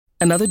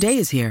Another day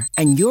is here,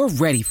 and you're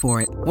ready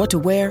for it. What to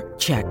wear?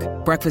 Check.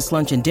 Breakfast,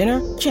 lunch, and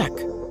dinner? Check.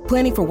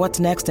 Planning for what's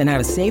next and how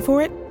to save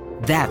for it?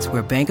 That's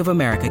where Bank of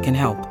America can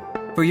help.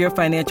 For your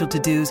financial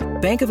to-dos,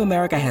 Bank of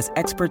America has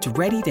experts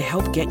ready to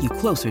help get you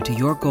closer to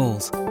your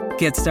goals.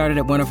 Get started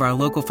at one of our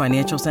local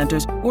financial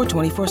centers or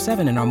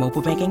 24/7 in our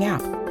mobile banking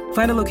app.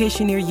 Find a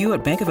location near you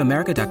at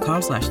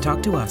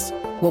bankofamerica.com/talktous.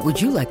 What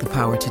would you like the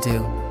power to do?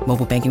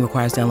 Mobile banking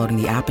requires downloading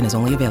the app and is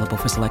only available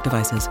for select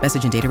devices.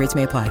 Message and data rates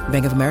may apply.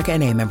 Bank of America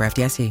N.A., member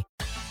FDIC.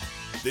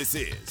 This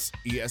is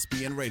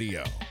ESPN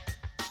Radio.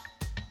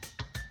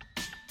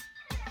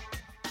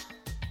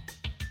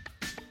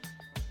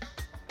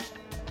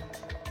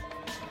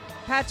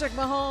 Patrick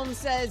Mahomes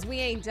says we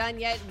ain't done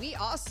yet. We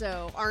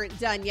also aren't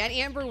done yet.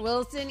 Amber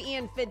Wilson,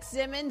 Ian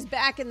Fitzsimmons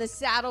back in the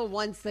saddle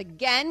once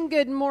again.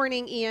 Good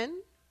morning,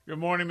 Ian. Good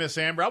morning, Miss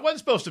Amber. I wasn't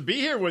supposed to be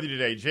here with you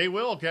today. Jay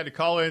Wilk had to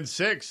call in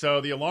sick, so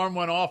the alarm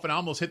went off and I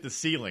almost hit the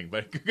ceiling.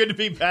 But good to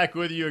be back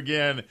with you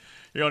again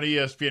here on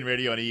ESPN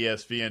Radio and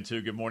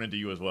ESPN2. Good morning to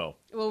you as well.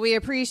 Well, we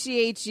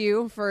appreciate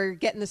you for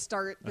getting the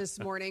start this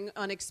morning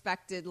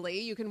unexpectedly.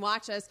 You can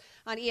watch us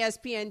on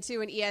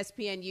ESPN2 and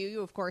ESPNU.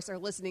 You, of course, are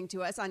listening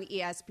to us on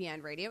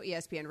ESPN Radio.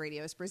 ESPN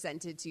Radio is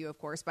presented to you, of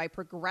course, by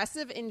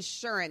Progressive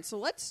Insurance. So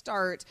let's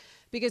start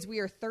because we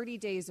are 30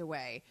 days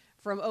away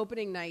from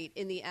opening night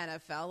in the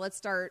NFL. Let's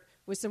start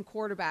with some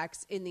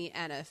quarterbacks in the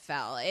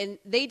NFL. And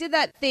they did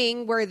that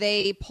thing where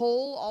they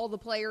poll all the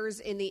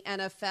players in the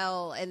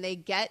NFL and they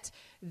get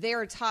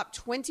their top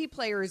 20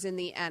 players in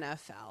the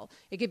NFL.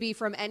 It could be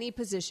from any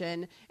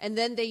position. And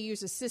then they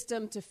use a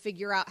system to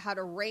figure out how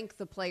to rank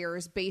the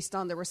players based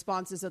on the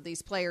responses of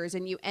these players.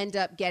 And you end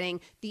up getting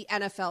the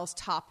NFL's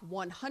top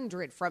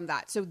 100 from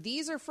that. So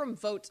these are from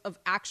votes of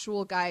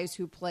actual guys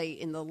who play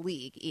in the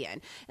league, Ian.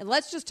 And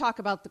let's just talk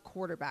about the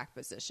quarterback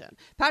position.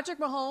 Patrick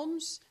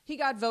Mahomes, he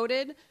got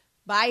voted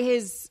by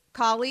his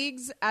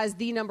colleagues as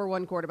the number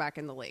one quarterback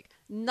in the league.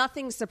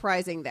 Nothing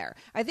surprising there.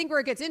 I think where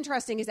it gets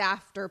interesting is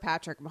after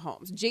Patrick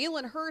Mahomes.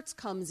 Jalen Hurts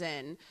comes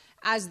in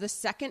as the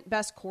second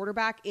best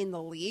quarterback in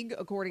the league,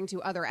 according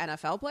to other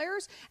NFL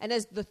players, and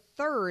as the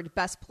third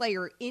best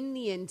player in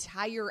the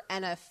entire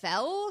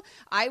NFL.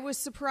 I was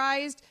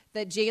surprised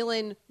that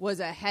Jalen was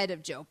ahead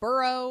of Joe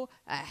Burrow,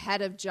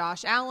 ahead of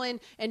Josh Allen,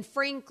 and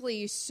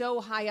frankly, so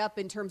high up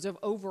in terms of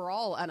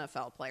overall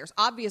NFL players.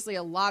 Obviously,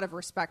 a lot of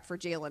respect for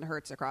Jalen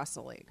Hurts across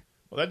the league.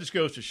 Well, that just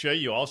goes to show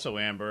you also,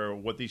 Amber,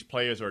 what these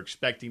players are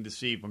expecting to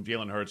see from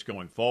Jalen Hurts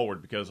going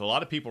forward, because a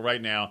lot of people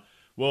right now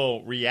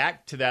will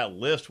react to that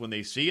list when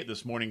they see it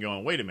this morning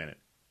going, wait a minute.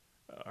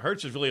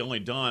 Hurts has really only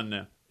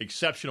done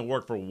exceptional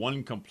work for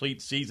one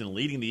complete season,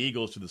 leading the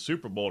Eagles to the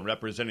Super Bowl and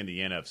representing the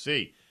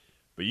NFC.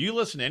 But you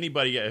listen to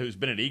anybody who's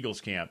been at Eagles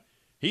camp,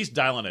 he's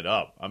dialing it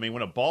up. I mean,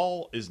 when a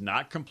ball is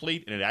not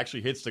complete and it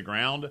actually hits the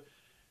ground,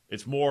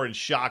 it's more in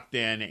shock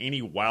than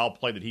any wild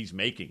play that he's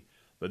making.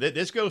 But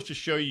this goes to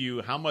show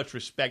you how much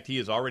respect he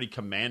is already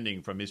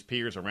commanding from his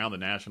peers around the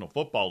National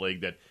Football League,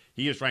 that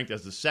he is ranked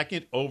as the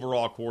second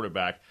overall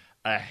quarterback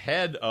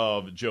ahead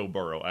of Joe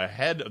Burrow,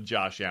 ahead of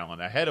Josh Allen,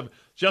 ahead of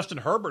Justin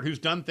Herbert, who's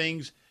done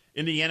things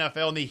in the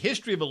NFL in the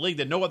history of the league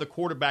that no other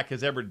quarterback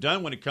has ever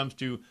done when it comes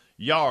to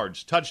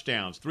yards,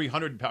 touchdowns,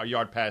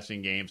 300-yard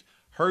passing games.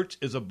 Hurts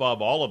is above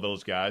all of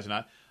those guys. And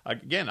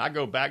I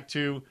go back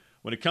to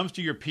when it comes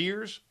to your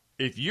peers,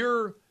 if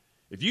you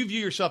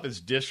view yourself as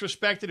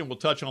disrespected, and we'll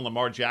touch on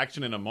Lamar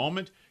Jackson in a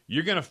moment,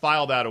 you're going to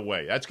file that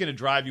away. That's going to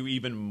drive you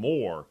even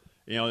more,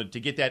 to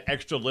get that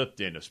extra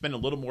lift in, to spend a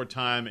little more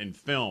time in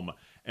film.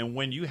 And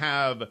when you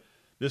have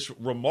this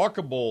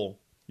remarkable,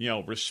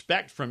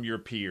 respect from your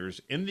peers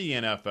in the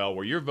NFL,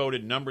 where you're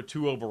voted number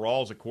 2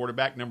 overall as a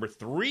quarterback, number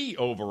 3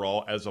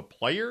 overall as a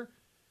player,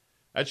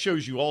 that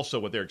shows you also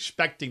what they're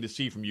expecting to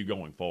see from you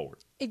going forward.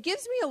 It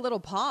gives me a little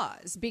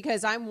pause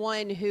because I'm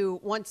one who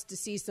wants to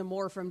see some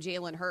more from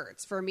Jalen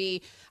Hurts. For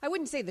me, I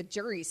wouldn't say the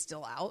jury's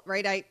still out,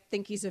 right? I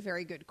think he's a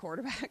very good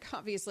quarterback.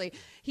 Obviously,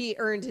 he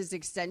earned his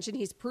extension.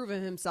 He's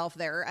proven himself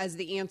there as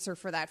the answer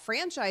for that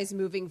franchise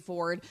moving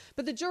forward.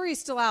 But the jury's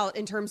still out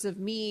in terms of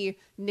me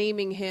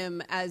naming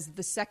him as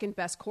the second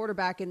best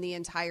quarterback in the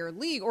entire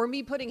league, or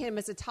me putting him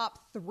as a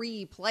top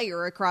 3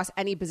 player across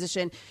any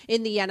position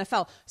in the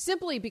NFL,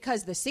 simply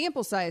because the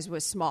sample size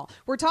was small.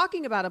 We're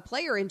talking about a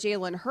player in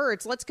Jalen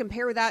Hurts. Let's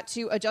compare that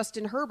to a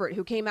Justin Herbert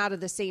who came out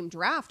of the same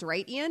draft,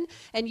 right, Ian?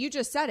 And you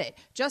just said it.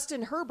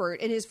 Justin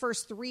Herbert, in his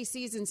first 3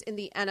 seasons in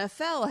the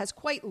NFL, has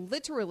quite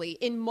literally,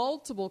 in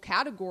multiple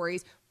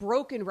categories,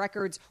 broken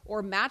records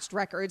or matched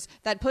records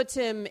that puts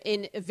him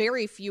in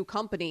very few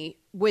company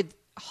with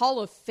Hall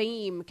of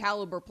Fame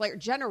caliber player,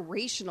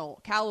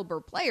 generational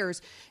caliber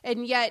players.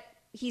 And yet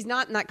he's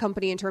not in that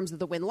company in terms of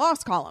the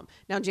win-loss column.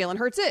 Now, Jalen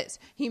Hurts is.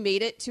 He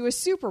made it to a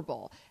Super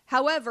Bowl.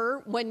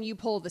 However, when you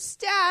pull the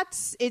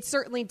stats, it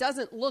certainly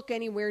doesn't look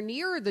anywhere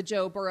near the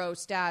Joe Burrow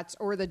stats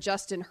or the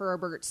Justin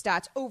Herbert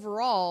stats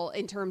overall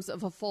in terms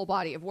of a full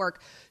body of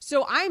work.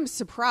 So I'm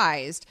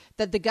surprised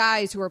that the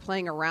guys who are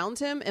playing around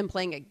him and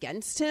playing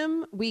against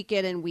him week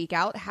in and week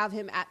out have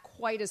him at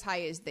quite as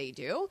high as they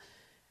do.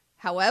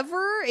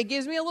 However, it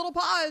gives me a little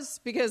pause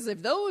because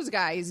if those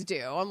guys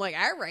do, I'm like,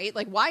 all right,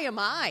 like, why am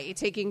I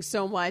taking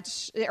so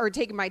much or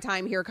taking my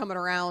time here coming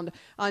around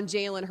on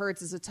Jalen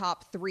Hurts as a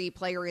top 3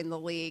 player in the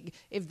league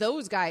if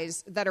those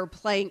guys that are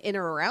playing in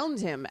or around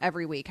him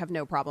every week have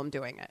no problem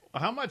doing it?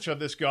 How much of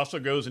this also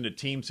goes into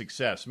team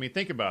success? I mean,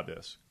 think about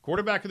this.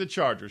 Quarterback of the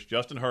Chargers,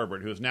 Justin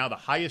Herbert, who is now the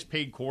highest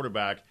paid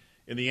quarterback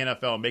in the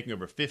NFL, making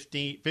over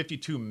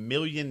 $52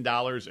 million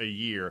a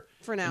year.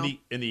 For now.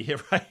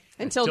 Right?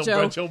 Until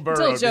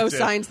Joe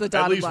signs the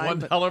dotted line. At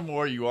least $1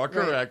 more. You are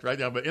correct right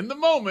now. But in the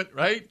moment,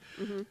 right?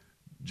 Mm-hmm.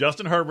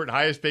 Justin Herbert,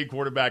 highest paid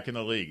quarterback in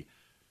the league.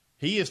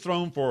 He has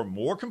thrown for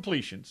more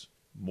completions,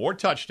 more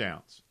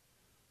touchdowns,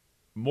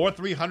 more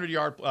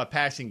 300-yard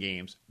passing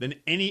games than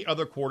any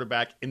other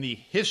quarterback in the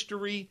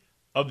history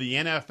of the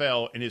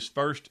NFL in his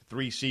first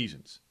 3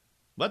 seasons.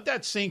 Let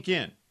that sink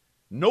in.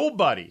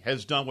 Nobody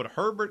has done what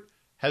Herbert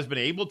has been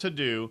able to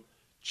do,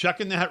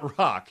 chucking that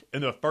rock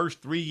in the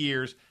first 3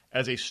 years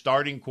as a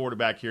starting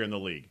quarterback here in the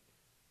league.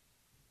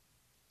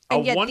 I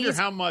wonder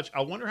how much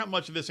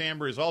of this,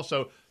 Amber, is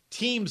also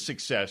team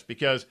success,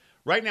 because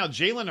right now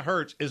Jalen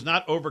Hurts is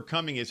not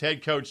overcoming his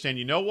head coach saying,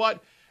 you know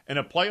what, in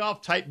a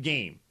playoff type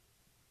game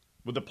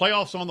with the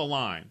playoffs on the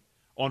line,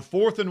 on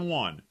 4th and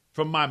 1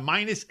 from my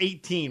minus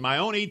 18, my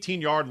own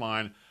 18-yard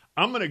line,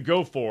 I'm going to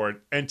go for it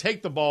and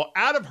take the ball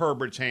out of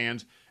Herbert's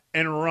hands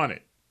and run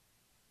it.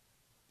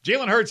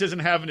 Jalen Hurts isn't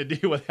having to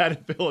deal with that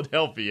in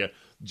Philadelphia.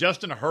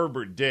 Justin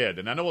Herbert did.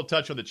 And I know we'll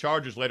touch on the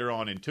Chargers later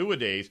on in 2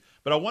 days,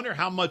 but I wonder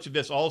how much of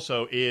this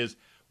also is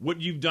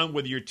what you've done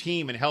with your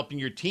team and helping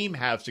your team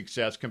have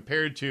success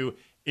compared to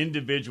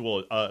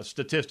individual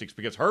statistics,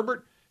 because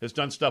Herbert has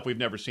done stuff we've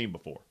never seen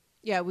before.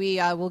 Yeah, we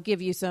will give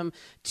you some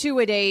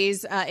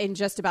 2-a-days in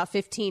just about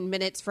 15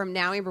 minutes from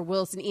now. Amber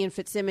Wilson, Ian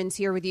Fitzsimmons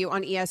here with you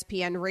on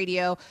ESPN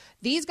Radio.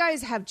 These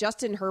guys have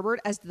Justin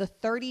Herbert as the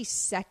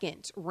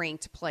 32nd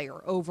ranked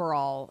player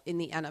overall in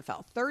the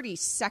NFL.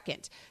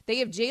 32nd. They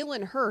have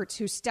Jalen Hurts,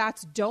 whose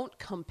stats don't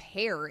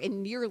compare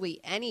in nearly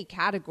any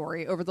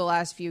category over the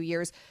last few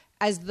years,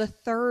 as the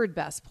 3rd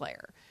best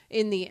player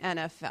in the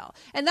NFL.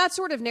 And that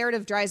sort of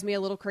narrative drives me a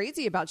little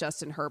crazy about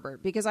Justin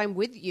Herbert, because I'm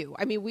with you.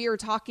 I mean, we are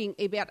talking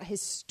about a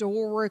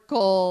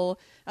historical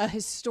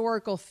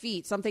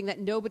feat, something that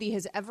nobody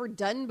has ever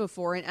done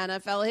before in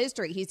NFL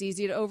history. He's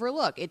easy to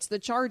overlook. It's the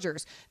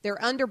Chargers. They're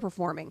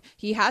underperforming.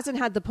 He hasn't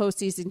had the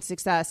postseason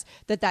success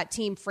that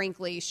team,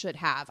 frankly, should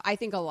have. I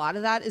think a lot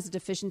of that is a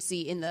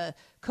deficiency in the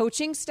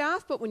coaching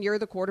staff, but when you're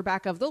the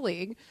quarterback of the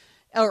league,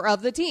 or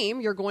of the team,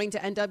 you're going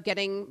to end up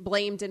getting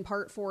blamed in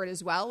part for it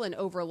as well and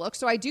overlooked.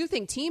 So I do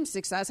think team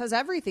success has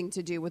everything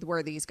to do with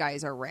where these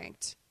guys are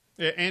ranked.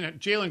 Yeah, and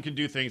Jalen can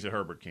do things that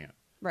Herbert can't.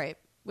 Right.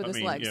 With his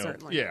legs,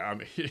 certainly. Yeah, I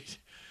mean,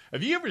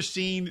 have you ever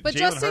seen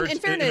Jalen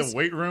Hurts in a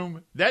weight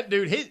room? That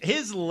dude,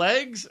 his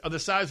legs are the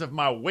size of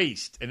my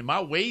waist. And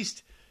my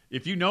waist,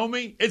 if you know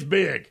me, it's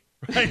big.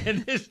 Right?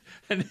 And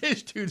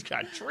this dude's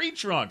got tree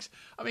trunks.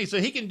 I mean,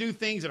 so he can do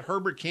things that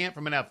Herbert can't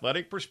from an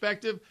athletic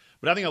perspective.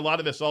 But I think a lot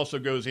of this also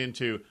goes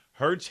into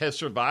Hurts has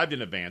survived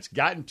in advance,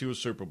 gotten to a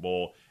Super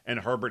Bowl, and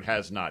Herbert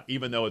has not,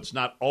 even though it's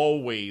not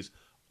always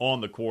on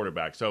the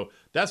quarterback. So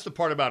that's the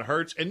part about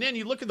Hurts. And then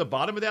you look at the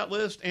bottom of that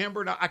list, Amber,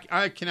 and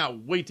I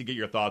cannot wait to get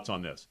your thoughts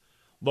on this.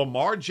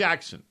 Lamar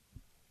Jackson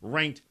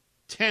ranked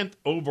 10th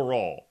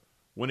overall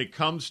when it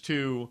comes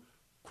to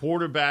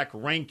quarterback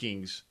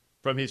rankings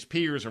from his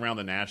peers around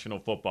the National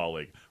Football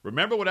League.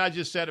 Remember what I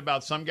just said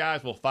about some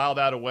guys will file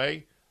that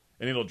away,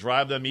 and it'll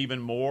drive them even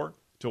more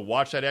to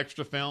watch that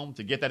extra film,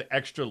 to get that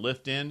extra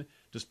lift in,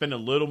 to spend a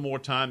little more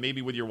time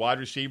maybe with your wide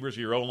receivers or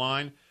your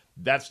O-line.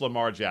 That's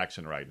Lamar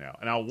Jackson right now.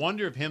 And I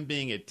wonder if him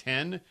being at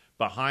 10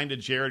 behind a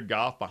Jared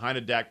Goff, behind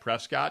a Dak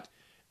Prescott,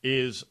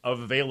 is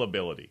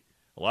availability.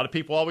 A lot of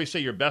people always say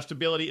your best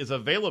ability is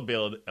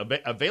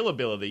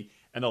availability.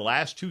 And the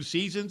last 2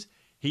 seasons,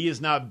 he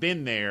has not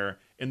been there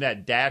in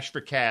that dash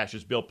for cash,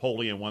 as Bill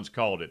Polian once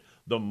called it,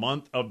 the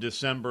month of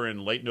December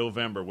and late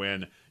November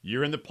when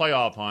you're in the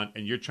playoff hunt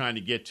and you're trying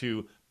to get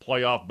to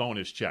playoff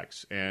bonus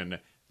checks. And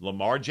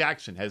Lamar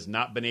Jackson has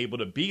not been able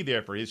to be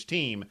there for his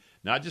team,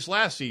 not just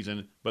last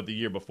season, but the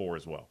year before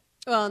as well.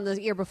 Well, and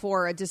the year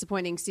before, a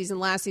disappointing season.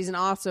 Last season,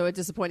 also a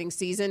disappointing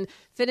season.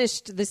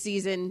 Finished the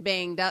season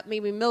banged up.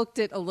 Maybe milked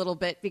it a little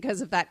bit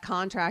because of that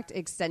contract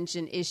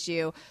extension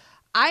issue.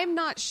 I'm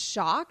not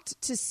shocked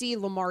to see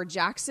Lamar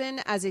Jackson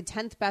as a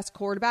 10th best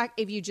quarterback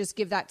if you just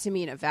give that to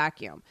me in a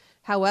vacuum.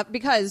 However,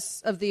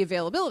 because of the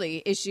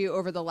availability issue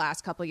over the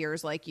last couple of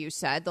years, like you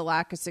said, the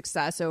lack of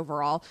success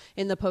overall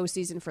in the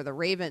postseason for the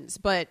Ravens.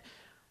 But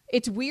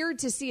it's weird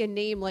to see a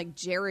name like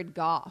Jared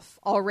Goff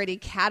already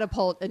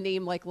catapult a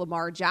name like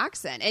Lamar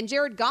Jackson. And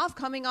Jared Goff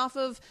coming off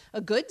of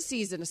a good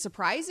season, a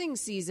surprising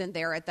season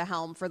there at the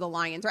helm for the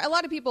Lions. A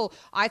lot of people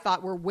I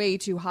thought were way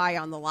too high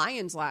on the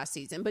Lions last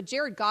season, but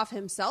Jared Goff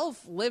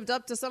himself lived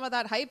up to some of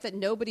that hype that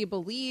nobody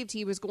believed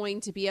he was going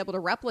to be able to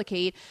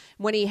replicate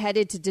when he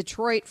headed to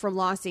Detroit from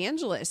Los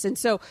Angeles. And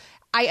so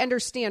I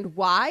understand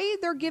why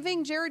they're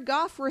giving Jared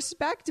Goff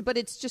respect, but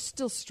it's just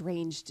still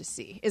strange to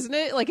see, isn't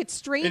it? Like, it's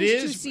strange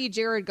to see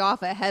Jared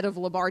Goff ahead of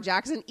Lamar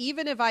Jackson,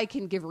 even if I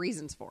can give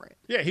reasons for it.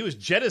 Yeah, he was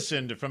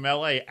jettisoned from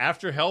L.A.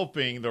 after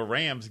helping the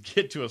Rams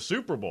get to a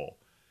Super Bowl.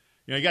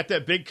 You know, he got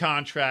that big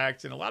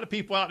contract, and a lot of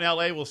people out in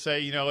L.A. will say,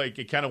 you know,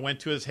 it kind of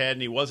went to his head,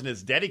 and he wasn't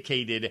as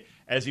dedicated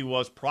as he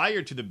was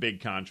prior to the big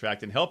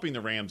contract and helping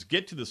the Rams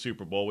get to the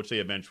Super Bowl, which they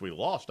eventually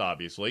lost,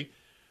 obviously.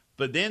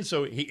 But then,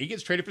 so he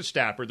gets traded for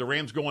Stafford. The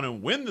Rams go on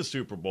and win the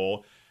Super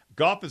Bowl.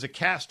 Goff is a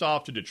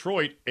cast-off to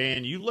Detroit,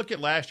 and you look at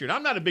last year, and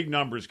I'm not a big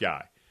numbers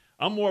guy.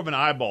 I'm more of an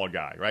eyeball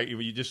guy, right?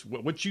 You just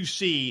what you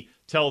see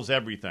tells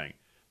everything.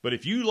 But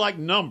if you like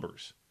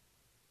numbers,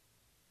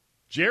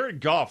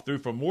 Jared Goff threw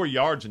for more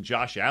yards than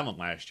Josh Allen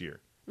last year.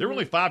 There were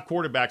only 5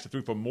 quarterbacks that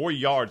threw for more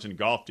yards than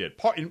Goff did,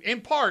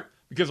 in part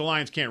because the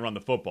Lions can't run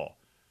the football.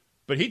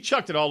 But he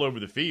chucked it all over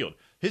the field.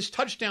 His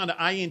touchdown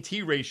to INT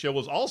ratio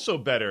was also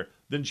better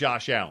than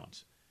Josh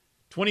Allen's.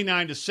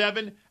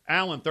 29-7,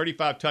 Allen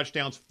 35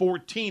 touchdowns,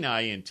 14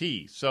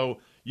 INTs. So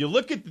you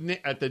look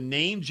at the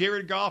name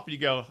Jared Goff and you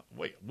go,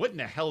 wait, what in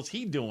the hell is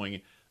he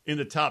doing in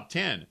the top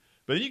 10?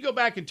 But then you go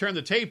back and turn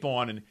the tape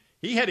on, and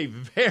he had a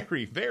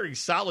very, very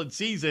solid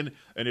season.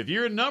 And if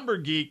you're a number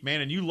geek,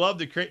 man, and you love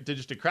to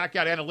crack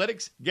out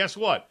analytics, guess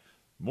what?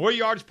 More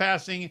yards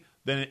passing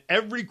than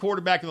every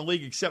quarterback in the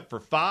league except for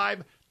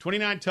 5,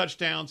 29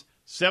 touchdowns,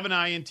 7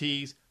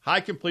 INTs,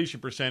 high completion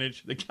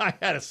percentage. The guy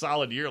had a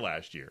solid year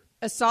last year.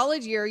 A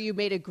solid year. You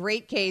made a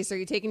great case. Are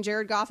you taking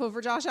Jared Goff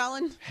over Josh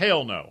Allen?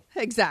 Hell no.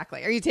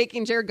 Exactly. Are you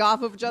taking Jared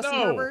Goff over Justin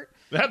Herbert?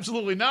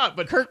 Absolutely not.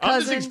 But Kirk I'm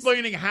Cousins? just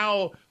explaining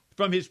how,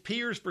 from his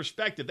peers'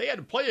 perspective, they had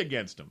to play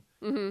against him.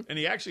 Mm-hmm. And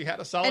he actually had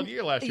a solid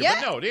year last year.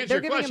 Yeah, but no, to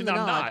answer your question,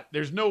 I'm not.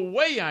 There's no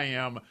way I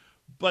am.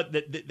 But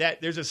that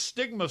there's a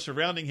stigma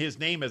surrounding his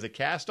name as a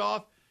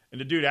cast-off. And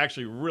the dude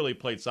actually really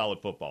played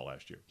solid football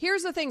last year.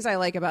 Here's the things I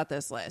like about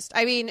this list.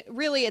 I mean,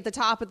 really at the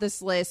top of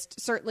this list,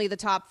 certainly the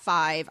top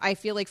 5. I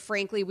feel like,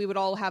 frankly, we would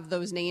all have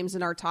those names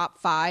in our top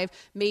 5.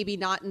 Maybe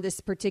not in this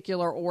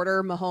particular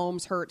order: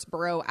 Mahomes, Hurts,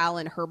 Burrow,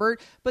 Allen, Herbert.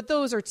 But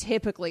those are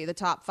typically the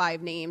top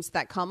 5 names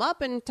that come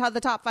up, and the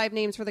top 5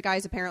 names for the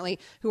guys apparently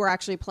who are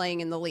actually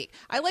playing in the league.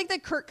 I like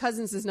that Kirk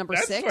Cousins is number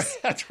 6.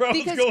 That's where I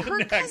was because going Kirk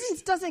next.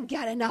 Cousins doesn't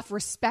get enough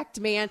respect,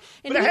 man.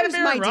 And but ahead of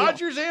here's my Aaron deal.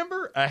 Rodgers,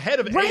 Amber? Ahead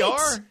of Right.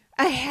 AR?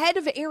 Ahead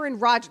of Aaron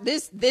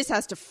Rodgers. This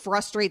has to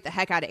frustrate the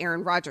heck out of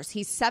Aaron Rodgers.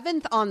 He's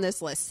 7th on this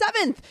list.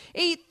 7th.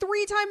 A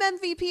 3-time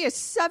MVP is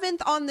 7th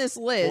on this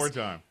list.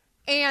 4-time.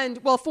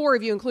 And, well, 4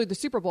 if you include the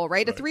Super Bowl,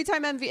 right? A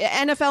 3-time NFL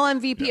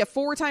MVP, a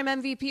 4-time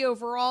MVP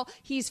overall.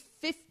 He's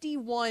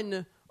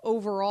 51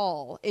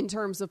 overall in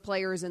terms of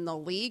players in the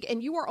league,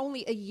 and you are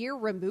only a year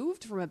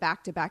removed from a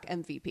back-to-back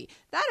MVP.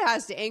 That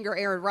has to anger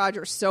Aaron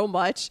Rodgers so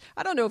much.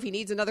 I don't know if he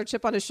needs another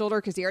chip on his shoulder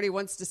because he already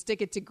wants to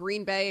stick it to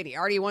Green Bay, and he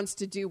already wants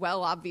to do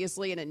well,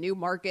 obviously, in a new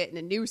market, in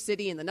a new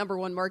city, in the number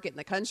 1 market in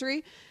the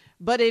country.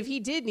 But if he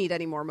did need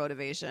any more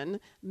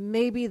motivation,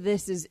 maybe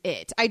this is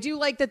it. I do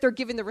like that they're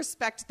giving the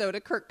respect, though, to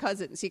Kirk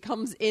Cousins. He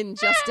comes in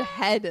just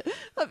ahead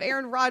of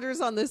Aaron Rodgers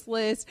on this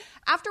list.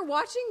 After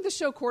watching the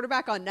show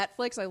Quarterback on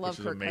Netflix, I love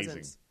Kirk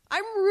Cousins.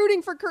 I'm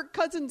rooting for Kirk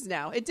Cousins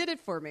now. It did it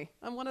for me.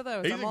 I'm one of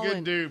those. He's a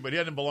good dude, but he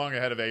doesn't belong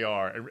ahead of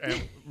AR.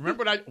 And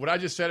remember what I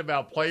just said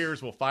about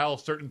players will file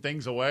certain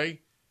things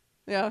away?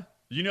 Yeah.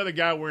 You know the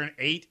guy wearing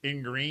 8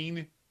 in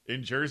green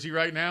in Jersey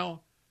right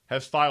now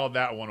has filed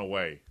that one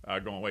away.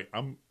 Going, wait,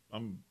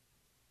 I'm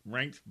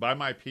ranked by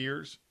my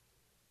peers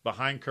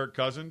behind Kirk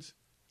Cousins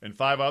and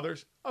 5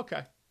 others?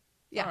 Okay.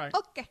 Yeah. All right.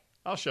 Okay.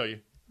 I'll show you.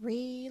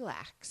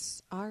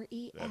 Relax.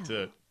 RELAX. That's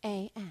it.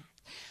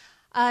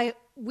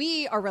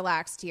 We are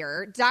relaxed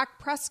here. Dak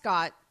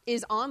Prescott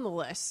is on the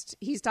list.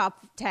 He's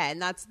top 10.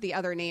 That's the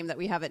other name that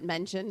we haven't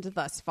mentioned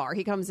thus far.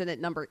 He comes in at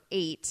number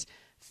 8,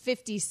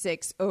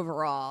 56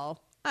 overall.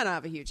 I don't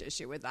have a huge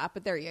issue with that,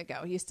 but there you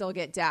go. You still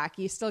get Dak.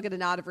 You still get a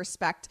nod of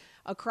respect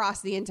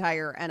across the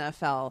entire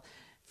NFL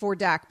for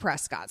Dak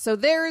Prescott. So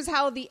there's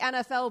how the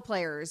NFL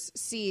players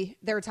see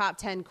their top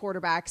 10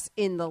 quarterbacks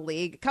in the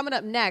league. Coming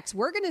up next,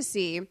 we're going to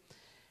see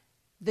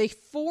the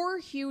 4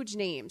 huge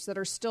names that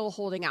are still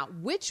holding out.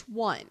 Which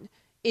one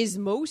is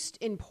most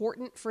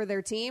important for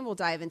their team? We'll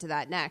dive into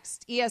that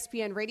next.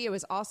 ESPN Radio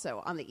is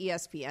also on the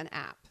ESPN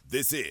app.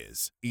 This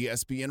is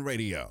ESPN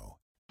Radio.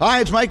 Hi,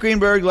 it's Mike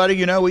Greenberg letting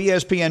you know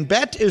ESPN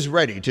Bet is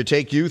ready to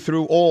take you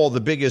through all the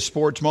biggest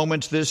sports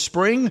moments this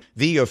spring.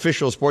 The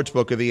official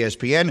sportsbook of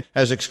ESPN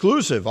has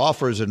exclusive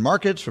offers and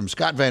markets from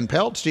Scott Van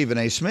Pelt, Stephen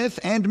A. Smith,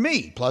 and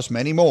me, plus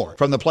many more.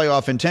 From the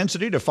playoff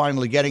intensity to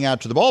finally getting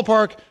out to the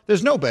ballpark,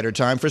 there's no better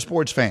time for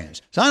sports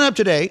fans. Sign up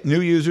today.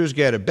 New users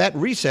get a bet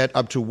reset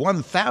up to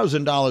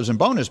 $1,000 in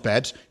bonus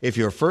bets if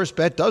your first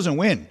bet doesn't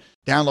win.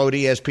 Download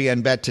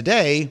ESPN Bet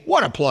today.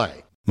 What a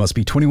play. Must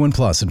be 21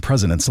 plus and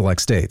present in select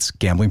states.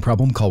 Gambling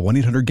problem? Call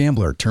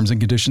 1-800-GAMBLER. Terms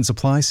and conditions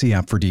apply. See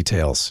app for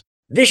details.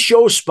 This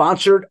show is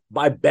sponsored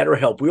by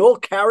BetterHelp. We all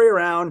carry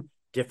around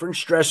different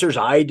stressors.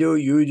 I do,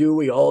 you do,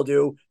 we all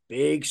do,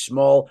 big,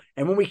 small.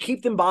 And when we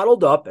keep them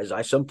bottled up, as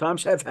I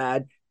sometimes have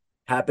had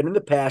happen in the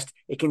past,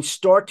 it can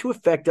start to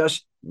affect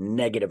us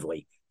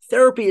negatively.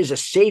 Therapy is a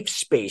safe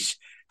space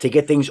to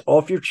get things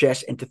off your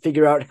chest and to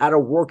figure out how to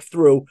work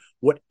through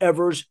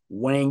whatever's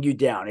weighing you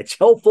down. It's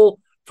helpful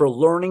for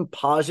learning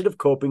positive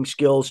coping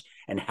skills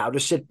and how to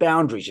set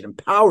boundaries. It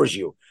empowers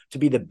you to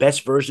be the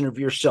best version of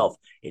yourself.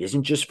 It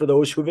isn't just for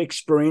those who've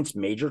experienced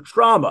major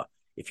trauma.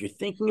 If you're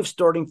thinking of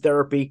starting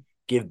therapy,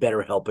 give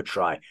BetterHelp a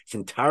try. It's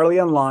entirely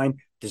online,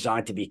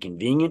 designed to be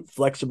convenient,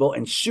 flexible,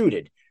 and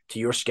suited to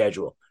your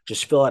schedule.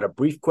 Just fill out a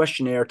brief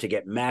questionnaire to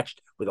get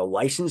matched with a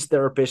licensed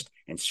therapist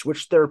and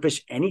switch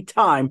therapists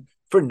anytime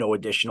for no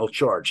additional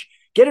charge.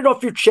 Get it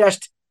off your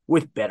chest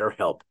with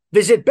BetterHelp.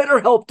 Visit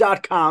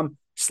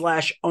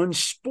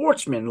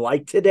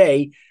BetterHelp.com/unsportsmanlike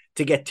today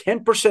to get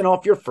 10%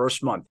 off your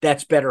first month.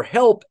 That's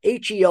BetterHelp,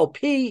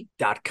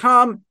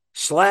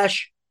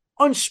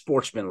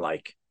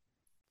 HELP.com/unsportsmanlike.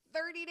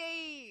 30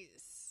 days.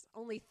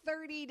 Only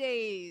 30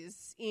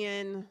 days,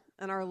 Ian,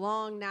 and our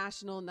long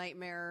national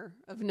nightmare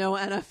of no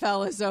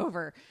NFL is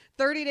over.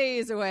 30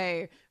 days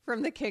away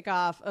from the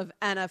kickoff of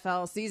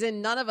NFL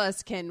season. None of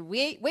us can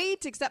wait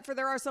except for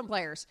there are some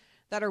players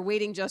that are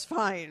waiting just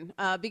fine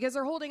because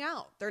they're holding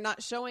out. They're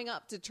not showing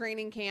up to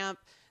training camp.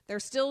 They're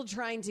still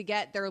trying to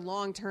get their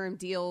long-term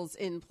deals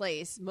in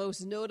place,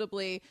 most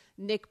notably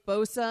Nick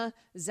Bosa,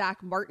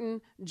 Zach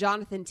Martin,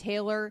 Jonathan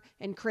Taylor,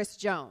 and Chris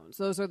Jones.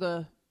 Those are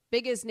the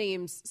biggest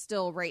names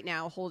still right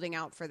now holding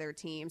out for their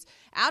teams.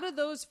 Out of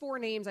those four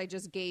names I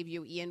just gave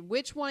you, Ian,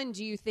 which one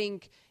do you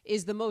think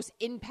is the most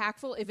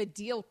impactful if a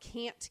deal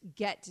can't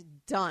get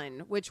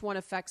done? Which one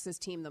affects this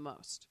team the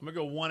most? I'm going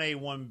to go 1A,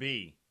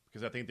 1B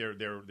because I think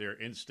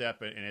they're in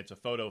step, and it's a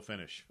photo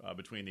finish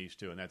between these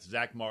two, and that's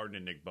Zach Martin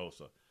and Nick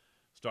Bosa.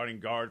 Starting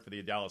guard for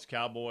the Dallas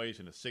Cowboys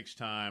and a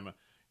six-time,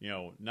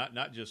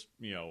 not just,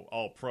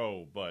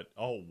 all-pro, but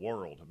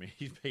all-world. I mean,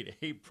 he's made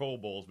 8 Pro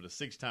Bowls, but a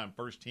 6-time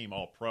first-team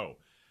all-pro.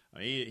 I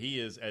mean,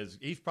 he's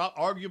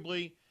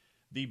arguably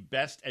the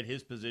best at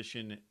his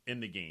position in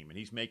the game, and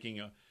he's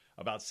making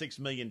about $6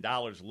 million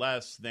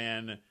less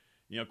than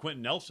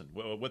Quentin Nelson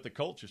with the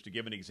Colts, just to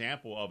give an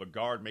example of a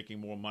guard making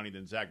more money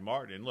than Zach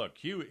Martin. And look,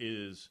 Q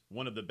is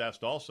one of the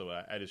best also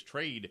at his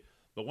trade.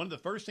 But one of the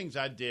first things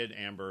I did,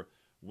 Amber,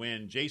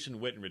 when Jason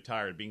Witten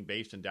retired, being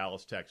based in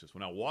Dallas, Texas,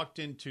 when I walked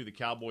into the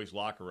Cowboys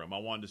locker room, I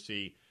wanted to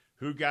see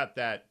who got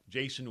that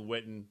Jason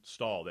Witten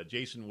stall, that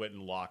Jason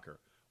Witten locker,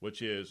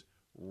 which is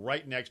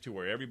right next to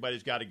where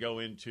everybody's got to go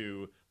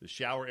into the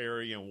shower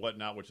area and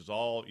whatnot, which is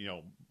all,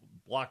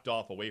 blocked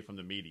off away from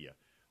the media.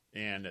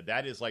 And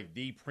that is like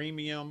the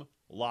premium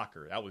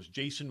locker. That was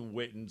Jason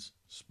Witten's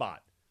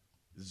spot.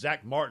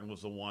 Zach Martin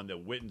was the one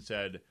that Witten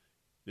said,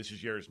 this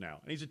is yours now.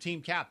 And he's a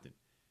team captain.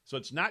 So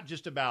it's not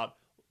just about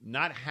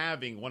not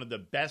having one of the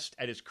best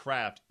at his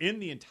craft in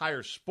the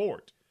entire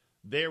sport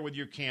there with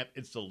your camp.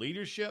 It's the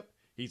leadership.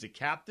 He's a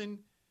captain.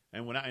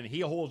 And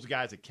he holds the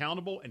guys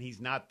accountable, and he's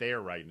not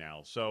there right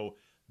now. So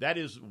that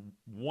is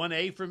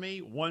 1A for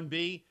me.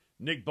 1B,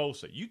 Nick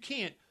Bosa. You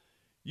can't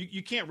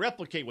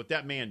replicate what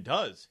that man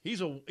does.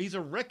 He's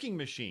a wrecking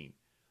machine.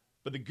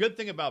 But the good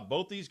thing about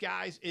both these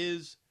guys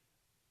is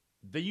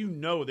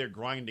that they're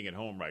grinding at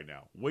home right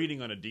now,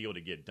 waiting on a deal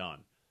to get done.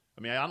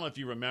 I mean, I don't know if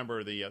you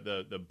remember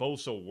the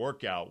Bosa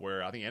workout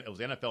where I think it was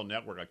NFL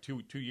Network like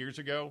two years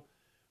ago.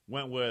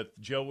 Went with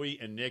Joey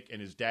and Nick and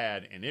his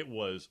dad, and it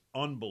was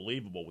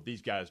unbelievable what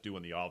these guys do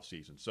in the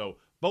offseason. So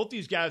both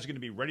these guys are going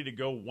to be ready to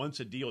go once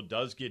a deal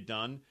does get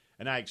done,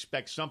 and I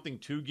expect something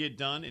to get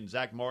done, and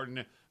Zach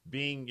Martin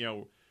being,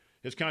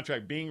 his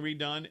contract being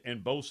redone,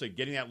 and Bosa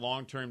getting that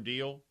long-term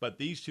deal. But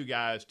these two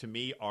guys, to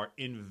me, are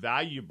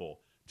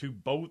invaluable to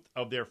both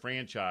of their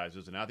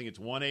franchises, and I think it's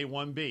 1A,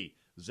 1B,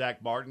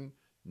 Zach Martin,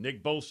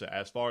 Nick Bosa,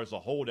 as far as the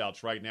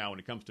holdouts right now when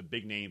it comes to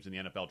big names in the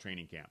NFL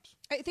training camps.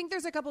 I think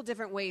there's a couple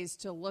different ways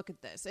to look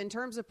at this. In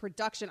terms of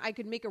production, I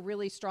could make a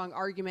really strong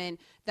argument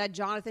that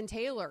Jonathan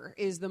Taylor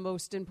is the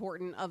most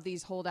important of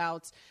these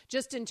holdouts,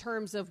 just in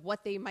terms of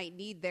what they might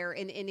need there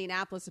in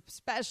Indianapolis,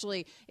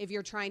 especially if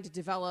you're trying to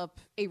develop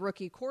a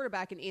rookie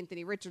quarterback in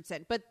Anthony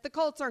Richardson. But the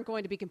Colts aren't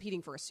going to be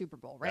competing for a Super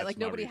Bowl, right? Like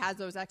nobody has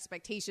those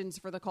expectations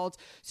for the Colts.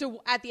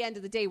 So at the end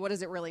of the day, what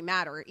does it really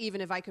matter? Even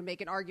if I could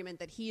make an argument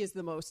that he is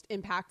the most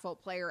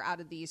impactful player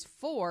out of these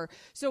four.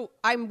 So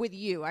I'm with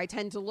you. I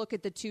tend to look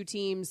at the two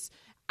teams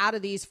out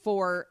of these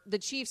four. The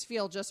Chiefs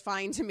feel just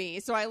fine to me.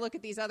 So I look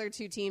at these other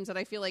two teams that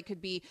I feel like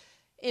could be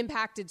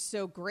impacted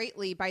so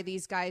greatly by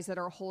these guys that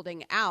are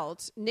holding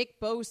out. Nick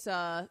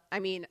Bosa, I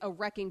mean, a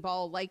wrecking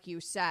ball, like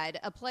you said,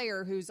 a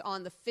player who's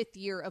on the 5th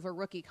year of a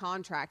rookie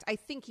contract. I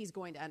think he's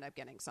going to end up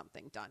getting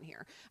something done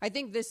here. I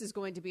think this is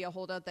going to be a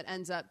holdout that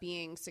ends up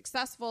being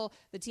successful.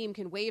 The team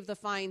can waive the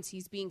fines.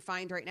 He's being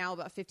fined right now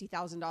about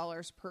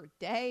 $50,000 per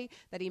day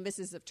that he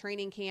misses of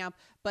training camp.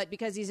 But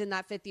because he's in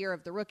that 5th year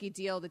of the rookie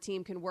deal, the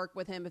team can work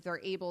with him if they're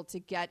able to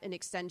get an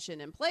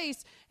extension in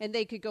place, and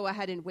they could go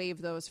ahead and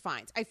waive those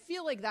fines. I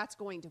feel like that's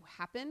going going to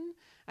happen.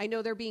 I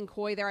know they're being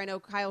coy there. I know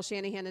Kyle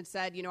Shanahan had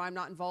said, I'm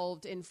not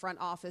involved in front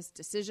office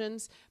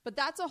decisions, but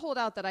that's a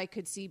holdout that I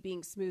could see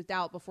being smoothed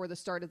out before the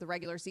start of the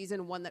regular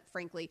season, one that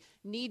frankly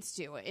needs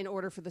to in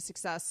order for the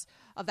success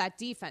of that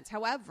defense.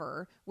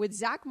 However, with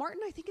Zach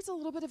Martin, I think it's a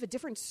little bit of a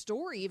different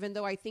story, even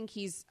though I think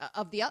he's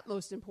of the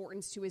utmost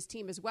importance to his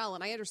team as well.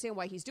 And I understand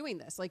why he's doing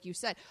this. Like you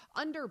said,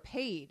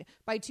 underpaid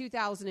by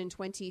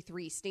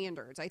 2023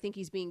 standards. I think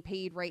he's being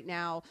paid right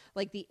now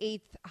like the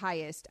 8th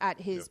highest at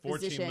his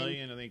position. $14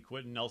 million. I think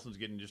Quentin Nelson's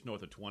getting just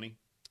north of 20.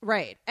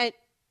 Right. And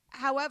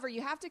however,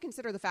 you have to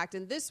consider the fact,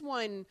 and this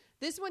one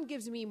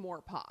gives me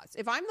more pause.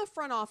 If I'm the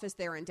front office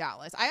there in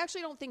Dallas, I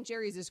actually don't think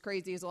Jerry's as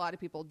crazy as a lot of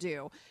people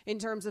do in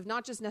terms of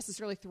not just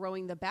necessarily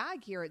throwing the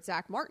bag here at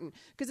Zach Martin,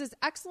 because as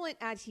excellent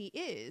as he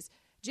is,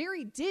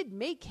 Jerry did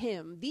make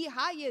him the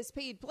highest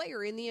paid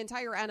player in the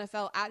entire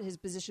NFL at his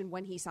position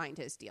when he signed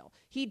his deal.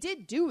 He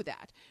did do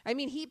that. I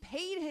mean, he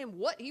paid him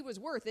what he was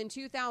worth in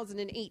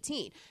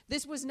 2018.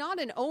 This was not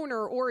an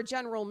owner or a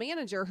general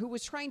manager who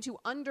was trying to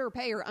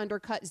underpay or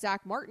undercut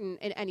Zach Martin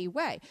in any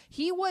way.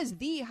 He was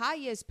the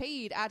highest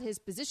paid at his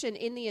position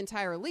in the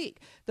entire league.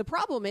 The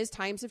problem is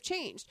times have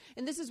changed.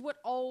 And this is what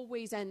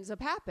always ends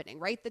up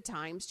happening, right? The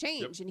times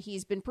change. Yep. And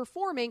he's been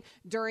performing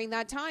during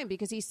that time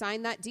because he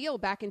signed that deal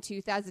back in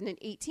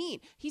 2018.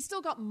 He's still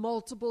got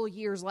multiple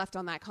years left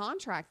on that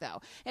contract, though.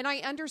 And I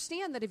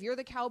understand that if you're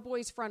the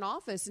Cowboys front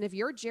office and if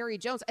you're Jerry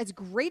Jones, as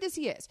great as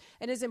he is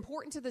and as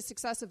important to the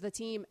success of the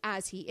team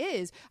as he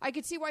is, I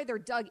could see why they're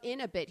dug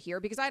in a bit here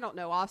because I don't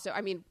know also,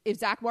 I mean, if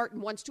Zach Martin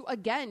wants to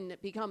again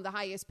become the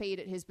highest paid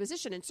at his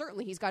position, and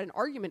certainly he's got an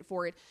argument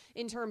for it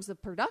in terms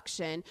of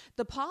production,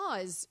 the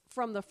pause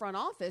from the front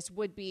office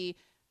would be,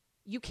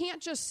 you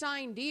can't just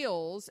sign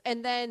deals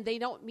and then they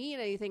don't mean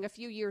anything a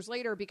few years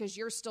later because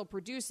you're still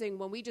producing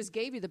when we just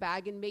gave you the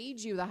bag and made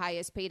you the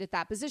highest paid at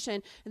that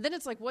position. And then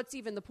it's like, what's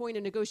even the point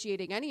of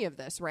negotiating any of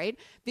this, right?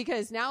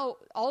 Because now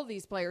all of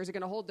these players are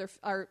going to hold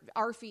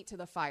our feet to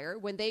the fire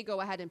when they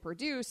go ahead and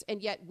produce. And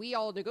yet we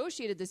all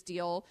negotiated this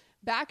deal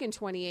back in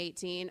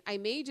 2018. I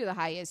made you the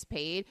highest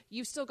paid.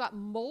 You've still got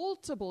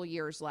multiple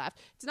years left.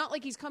 It's not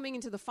like he's coming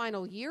into the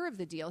final year of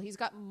the deal. He's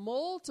got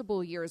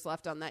multiple years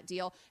left on that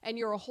deal, and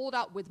you're a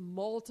holdout with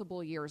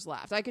multiple years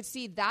left. I could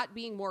see that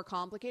being more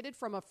complicated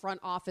from a front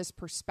office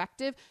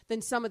perspective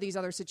than some of these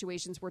other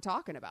situations we're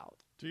talking about.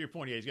 To your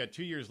point, he's got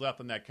 2 years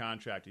left on that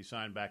contract he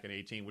signed back in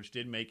 2018, which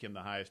did make him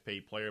the highest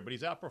paid player, but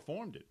he's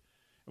outperformed it.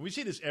 And we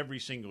see this every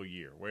single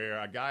year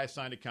where a guy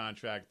signed a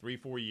contract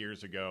 3-4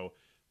 years ago.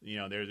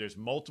 There's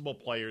multiple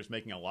players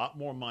making a lot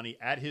more money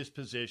at his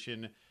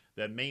position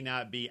that may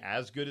not be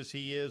as good as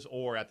he is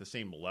or at the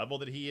same level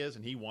that he is,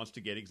 and he wants to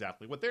get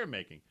exactly what they're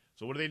making.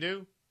 So what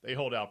do? They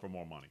hold out for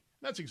more money.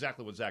 That's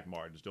exactly what Zach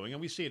Martin's doing,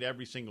 and we see it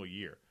every single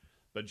year.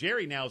 But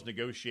Jerry now is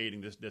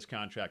negotiating this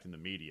contract in the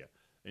media.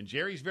 And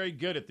Jerry's very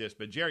good at this,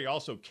 but Jerry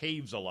also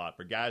caves a lot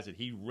for guys that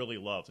he really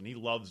loves, and he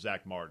loves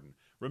Zach Martin.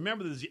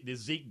 Remember the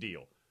Zeke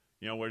deal,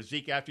 where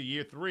Zeke, after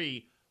year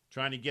 3,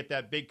 trying to get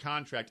that big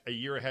contract a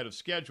year ahead of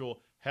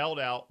schedule, held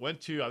out, went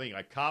to, I think,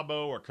 like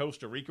Cabo or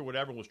Costa Rica or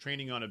whatever, was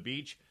training on a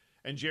beach,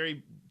 and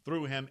Jerry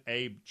threw him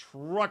a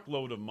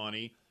truckload of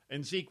money,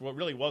 and Zeke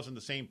really wasn't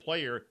the same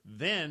player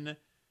then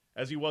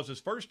as he was his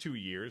first 2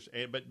 years,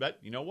 but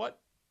you know what?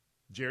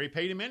 Jerry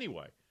paid him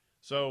anyway.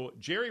 So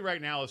Jerry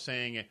right now is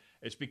saying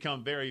it's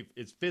become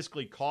it's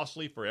fiscally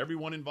costly for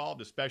everyone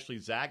involved, especially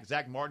Zach.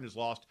 Zach Martin has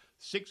lost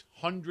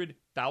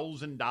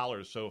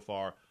 $600,000 so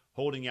far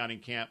holding out in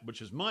camp,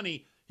 which is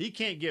money he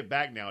can't get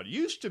back now. It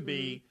used to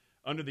be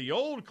under the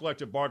old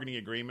collective bargaining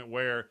agreement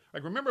where,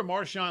 like, remember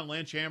Marshawn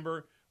Lynch,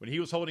 Amber, when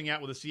he was holding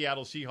out with the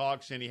Seattle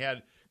Seahawks and he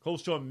had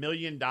close to $1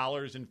 million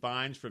in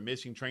fines for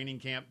missing training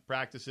camp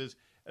practices,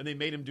 and they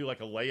made him do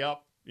like a layup,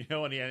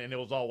 and it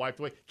was all wiped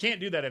away. Can't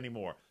do that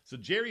anymore. So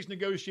Jerry's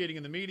negotiating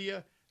in the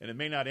media, and it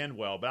may not end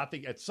well, but I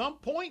think at some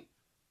point,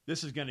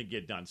 this is going to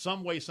get done.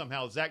 Some way,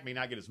 somehow, Zach may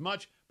not get as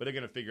much, but they're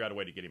going to figure out a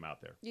way to get him out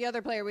there. The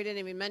other player we didn't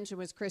even mention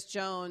was Chris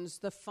Jones,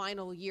 the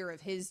final year of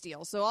his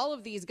deal. So all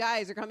of these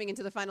guys are coming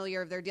into the final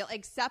year of their deal,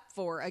 except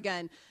for,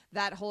 again,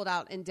 that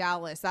holdout in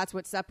Dallas. That's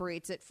what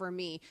separates it for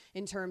me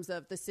in terms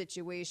of the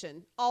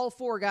situation. All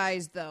 4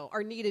 guys, though,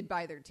 are needed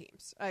by their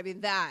teams. I mean,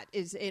 that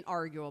is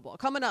inarguable.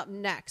 Coming up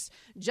next,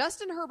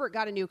 Justin Herbert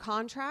got a new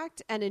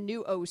contract and a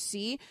new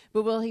OC,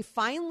 but will he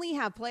finally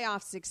have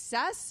playoff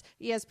success?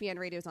 ESPN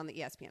Radio is on the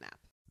ESPN app.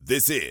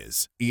 This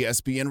is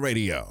ESPN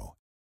Radio.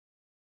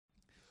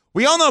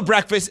 We all know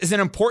breakfast is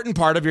an important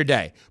part of your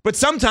day, but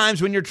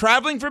sometimes when you're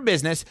traveling for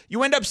business,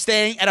 you end up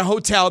staying at a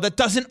hotel that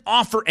doesn't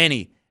offer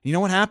any. You know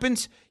what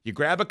happens? You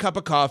grab a cup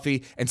of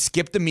coffee and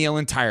skip the meal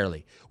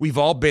entirely. We've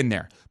all been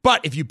there.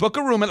 But if you book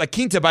a room at La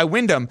Quinta by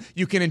Wyndham,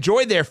 you can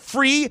enjoy their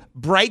free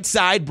Bright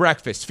Side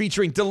breakfast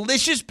featuring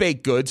delicious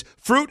baked goods,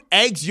 fruit,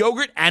 eggs,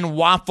 yogurt, and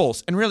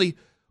waffles. And really,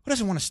 who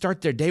doesn't want to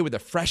start their day with a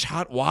fresh,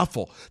 hot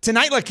waffle?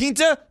 Tonight, La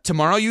Quinta,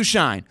 tomorrow you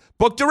shine.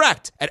 Book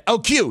direct at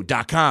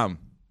LQ.com.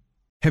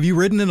 Have you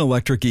ridden an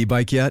electric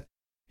e-bike yet?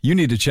 You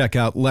need to check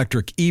out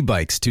Electric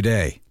E-Bikes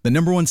today, the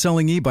 #1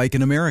 selling e-bike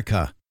in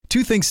America.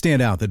 Two things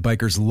stand out that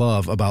bikers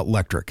love about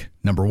Lectric.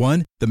 Number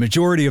one, the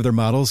majority of their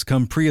models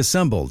come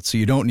pre-assembled, so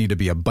you don't need to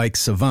be a bike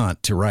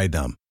savant to ride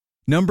them.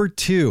 Number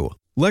two,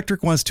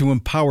 Lectric wants to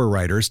empower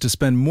riders to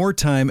spend more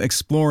time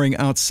exploring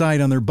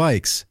outside on their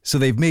bikes, so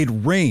they've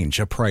made range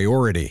a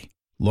priority.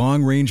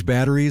 Long-range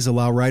batteries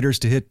allow riders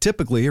to hit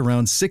typically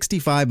around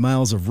 65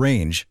 miles of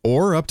range,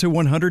 or up to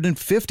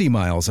 150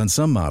 miles on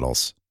some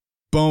models.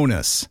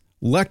 Bonus,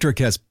 Lectric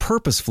has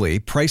purposefully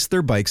priced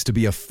their bikes to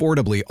be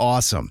affordably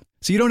awesome,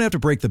 so you don't have to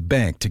break the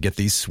bank to get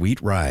these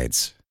sweet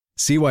rides.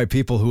 See why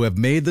people who have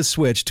made the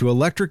switch to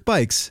electric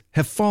bikes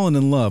have fallen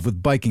in love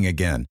with biking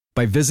again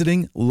by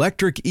visiting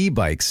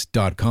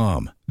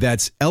lectricebikes.com.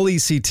 That's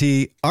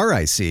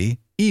LECTRIC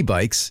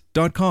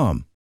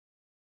ebikes.com.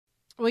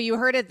 Well, you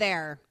heard it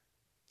there.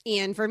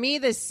 And for me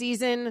this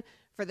season,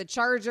 for the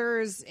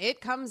Chargers, it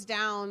comes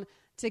down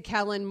to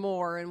Kellen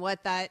Moore and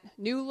what that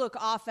new look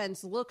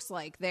offense looks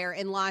like there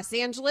in Los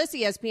Angeles.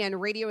 ESPN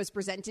Radio is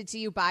presented to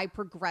you by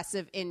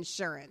Progressive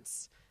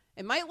Insurance.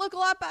 It might look a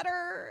lot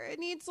better. It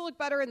needs to look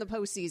better in the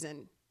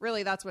postseason.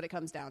 Really, that's what it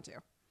comes down to.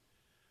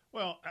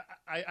 Well,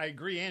 I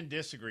agree and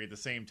disagree at the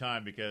same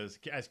time, because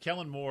as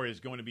Kellen Moore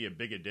is going to be a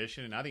big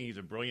addition, and I think he's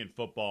a brilliant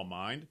football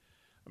mind.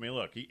 I mean,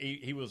 look,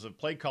 he was a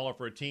play caller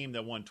for a team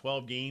that won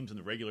 12 games in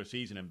the regular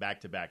season in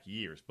back-to-back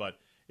years. But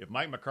if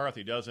Mike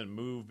McCarthy doesn't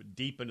move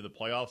deep into the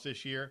playoffs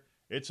this year,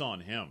 it's on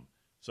him.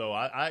 So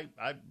I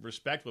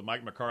respect what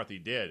Mike McCarthy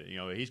did. You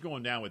know, he's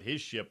going down with his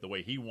ship the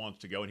way he wants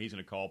to go, and he's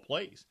going to call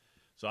plays.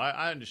 So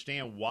I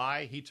understand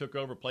why he took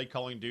over play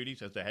calling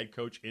duties as the head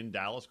coach in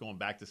Dallas, going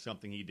back to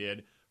something he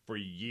did for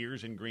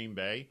years in Green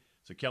Bay.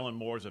 So Kellen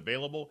Moore is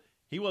available.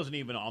 He wasn't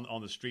even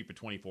on the street for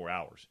 24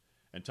 hours.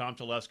 And Tom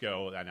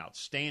Telesco, an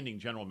outstanding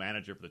general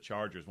manager for the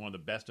Chargers, one of the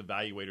best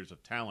evaluators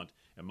of talent,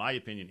 in my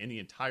opinion, in the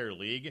entire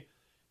league.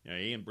 You know,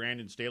 he and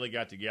Brandon Staley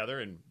got together,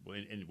 and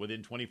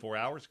within 24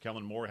 hours,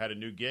 Kellen Moore had a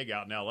new gig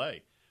out in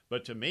L.A.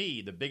 But to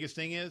me, the biggest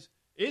thing is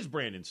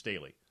Brandon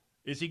Staley.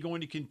 Is he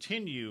going to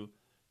continue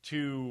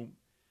to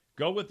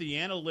go with the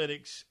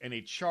analytics and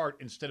a chart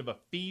instead of a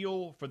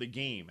feel for the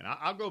game? And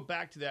I'll go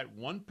back to that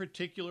one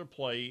particular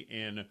play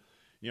in,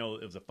 it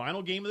was the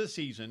final game of the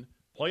season,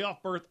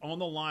 playoff berth on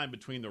the line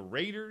between the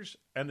Raiders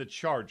and the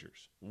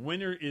Chargers.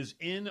 Winner is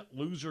in,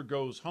 loser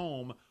goes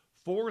home.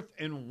 4th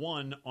and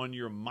 1 on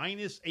your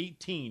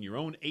 -18, your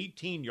own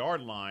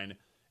 18-yard line,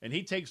 and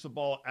he takes the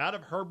ball out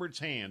of Herbert's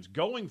hands,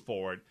 going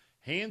for it,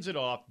 hands it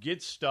off,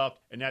 gets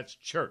stuffed, and that's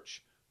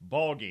church.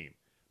 Ball game.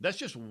 That's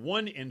just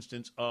one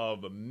instance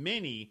of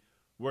many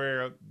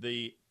where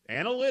the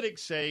analytics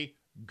say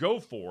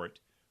go for it,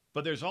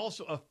 but there's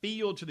also a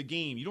feel to the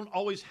game. You don't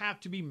always have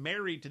to be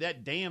married to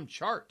that damn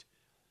chart.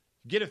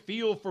 Get a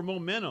feel for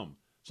momentum.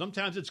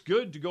 Sometimes it's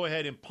good to go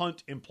ahead and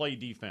punt and play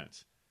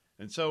defense.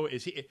 And so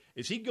is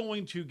he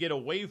going to get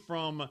away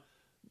from,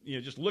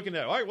 just looking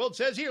at, all right, well, it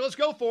says here, let's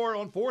go for it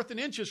on 4th and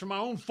inches from my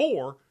own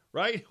 4,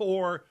 right?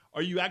 Or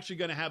are you actually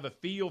going to have a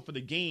feel for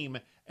the game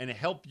and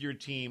help your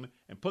team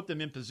and put them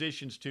in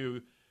positions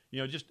to,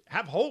 just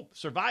have hope,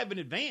 survive in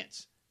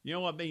advance?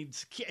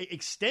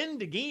 Extend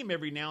the game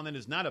every now and then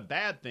is not a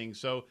bad thing.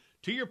 So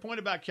to your point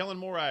about Kellen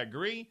Moore, I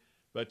agree.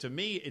 But to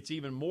me, it's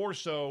even more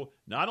so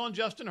not on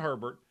Justin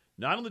Herbert,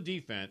 not on the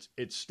defense.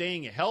 It's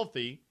staying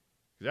healthy.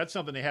 That's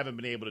something they haven't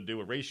been able to do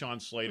with Rashawn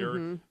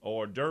Slater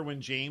or Derwin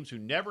James, who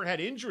never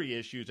had injury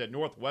issues at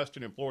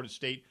Northwestern and Florida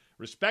State,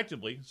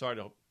 respectively. Sorry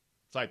to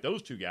cite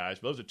those two guys,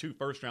 but those are 2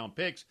 first-round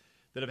picks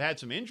that have had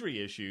some injury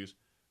issues.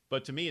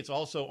 But to me, it's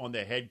also on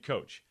the head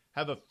coach.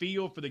 Have a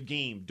feel for the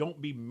game.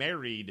 Don't be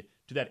married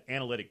to that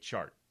analytic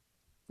chart.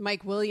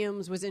 Mike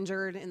Williams was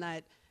injured in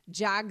that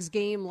Jags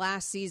game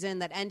last season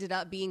that ended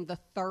up being the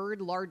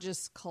 3rd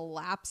largest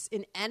collapse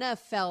in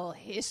NFL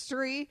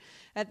history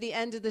at the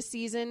end of the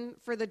season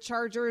for the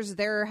Chargers.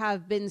 There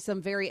have been some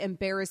very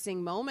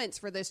embarrassing moments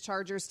for this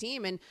Chargers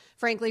team. And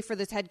frankly, for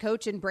this head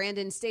coach and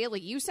Brandon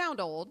Staley, you sound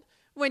old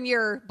when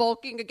you're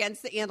bulking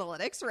against the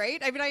analytics,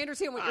 right? I mean, I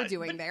understand what you're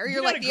doing there.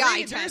 You're like the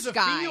eye test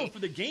guy. There's a feel for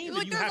the game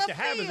that you have to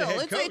have as a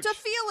head coach. It's a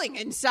feeling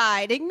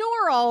inside.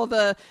 Ignore all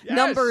the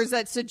numbers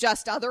that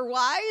suggest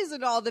otherwise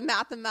and all the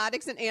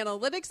mathematics and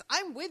analytics.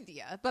 I'm with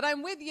you, but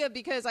I'm with you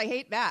because I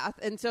hate math,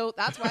 and so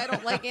that's why I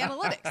don't like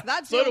analytics.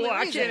 That's the only reason.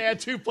 I can't add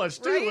 2 +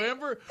 2, right?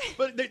 Amber.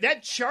 But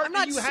that chart I'm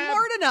not you have,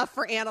 smart enough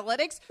for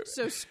analytics,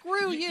 so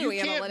screw you, analytics.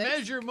 You can't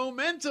measure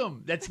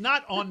momentum. That's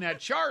not on that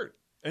chart,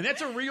 and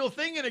that's a real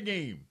thing in a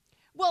game.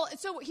 Well,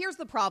 so here's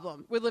the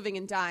problem with living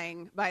and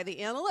dying by the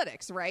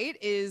analytics, right?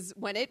 Is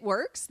when it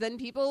works, then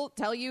people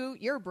tell you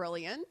you're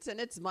brilliant and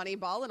it's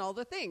Moneyball and all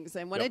the things.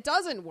 And when it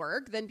doesn't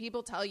work, then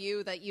people tell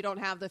you that you don't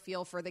have the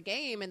feel for the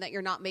game and that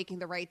you're not making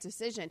the right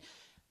decision.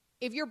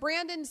 if you're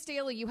Brandon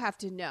Staley, you have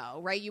to know,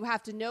 right? You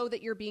have to know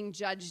that you're being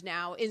judged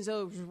now in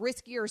those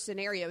riskier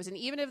scenarios. And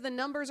even if the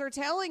numbers are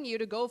telling you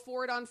to go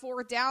for it on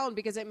fourth down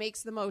because it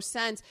makes the most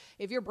sense,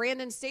 if you're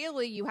Brandon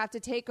Staley, you have to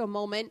take a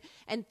moment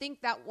and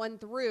think that one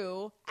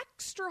through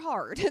extra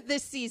hard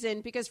this season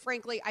because,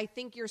 frankly, I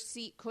think your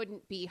seat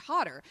couldn't be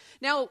hotter.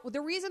 Now,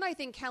 the reason I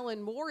think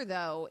Kellen Moore,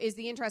 though, is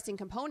the interesting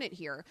component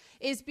here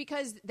is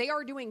because they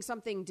are doing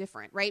something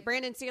different, right?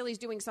 Brandon Staley's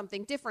doing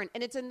something different,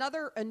 and it's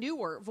a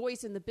newer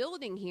voice in the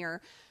building here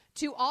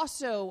to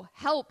also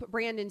help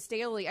Brandon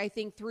Staley, I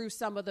think, through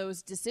some of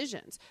those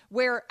decisions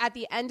where at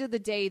the end of the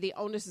day, the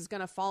onus is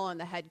going to fall on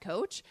the head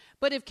coach.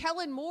 But if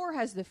Kellen Moore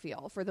has the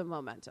feel for the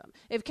momentum,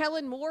 if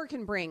Kellen Moore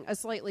can bring a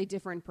slightly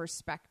different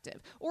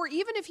perspective, or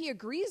even if he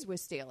agrees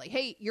with Staley,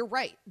 hey, you're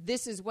right,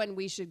 this is when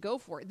we should go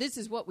for it. This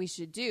is what we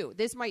should do.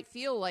 This might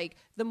feel like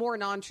the more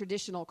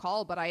non-traditional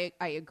call, but I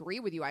agree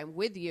with you. I'm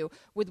with you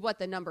with what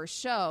the numbers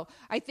show.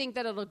 I think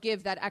that it'll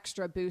give that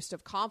extra boost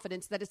of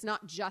confidence that it's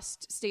not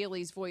just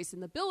Staley's voice in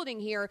the building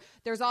here.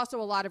 There's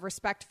also a lot of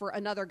respect for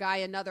another guy,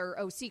 another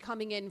OC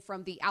coming in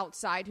from the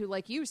outside who,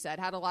 like you said,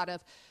 had a lot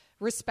of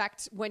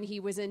respect when he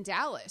was in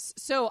Dallas.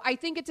 So I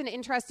think it's an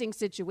interesting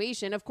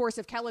situation. Of course,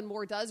 if Kellen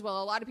Moore does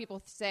well, a lot of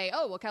people say,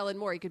 oh, well, Kellen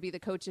Moore, he could be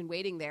the coach in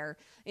waiting there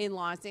in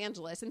Los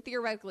Angeles. And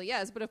theoretically,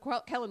 yes. But if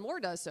Kellen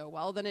Moore does so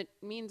well, then it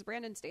means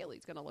Brandon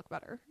Staley's going to look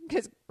better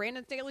because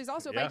Brandon Staley's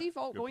also by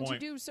default going to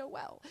do so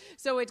well.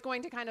 So it's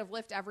going to kind of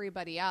lift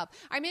everybody up.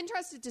 I'm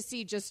interested to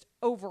see just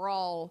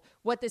overall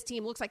what this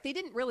team looks like. They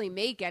didn't really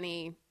make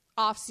any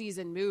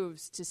offseason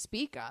moves to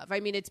speak of. I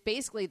mean, it's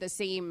basically the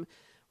same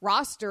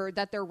roster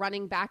that they're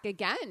running back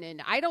again.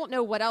 And I don't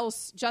know what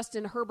else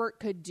Justin Herbert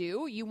could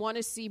do. You want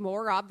to see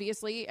more,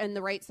 obviously, in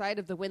the right side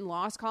of the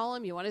win-loss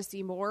column. You want to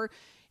see more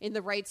in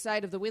the right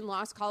side of the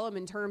win-loss column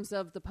in terms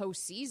of the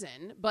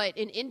postseason. But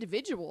in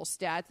individual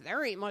stats,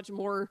 there ain't much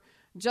more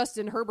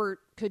Justin Herbert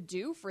could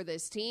do for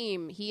this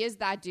team. He is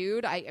that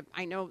dude.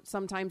 I know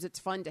sometimes it's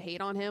fun to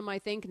hate on him. I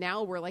think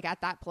now we're like at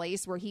that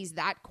place where he's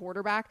that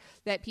quarterback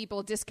that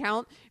people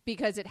discount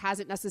because it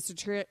hasn't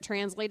necessarily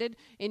translated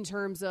in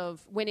terms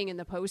of winning in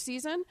the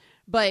postseason.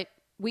 But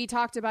we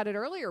talked about it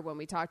earlier when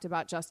we talked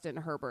about Justin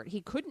Herbert.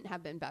 He couldn't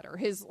have been better.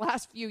 His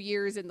last few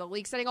years in the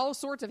league, setting all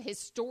sorts of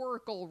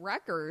historical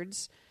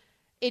records.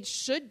 It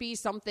should be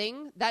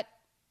something that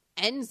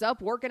ends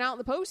up working out in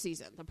the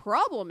postseason. The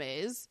problem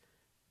is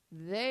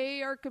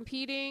they are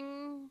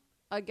competing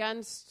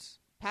against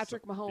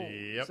Patrick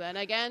Mahomes and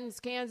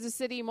against Kansas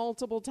City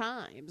multiple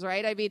times,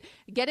 right? I mean,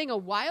 getting a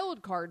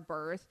wild card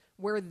berth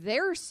where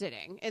they're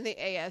sitting in the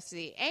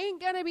AFC ain't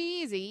going to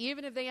be easy,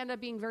 even if they end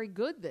up being very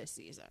good this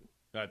season.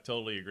 I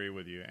totally agree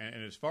with you.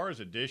 And as far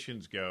as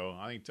additions go,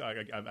 I think,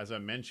 as I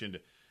mentioned,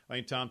 I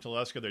think Tom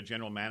Telesco, their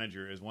general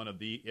manager, is one of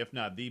the, if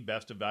not the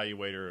best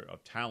evaluator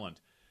of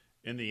talent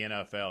in the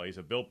NFL. He's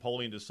a Bill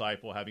Polian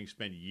disciple, having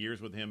spent years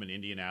with him in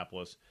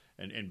Indianapolis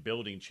and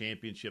building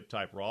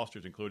championship-type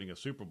rosters, including a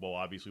Super Bowl,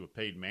 obviously, with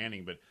Peyton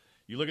Manning. But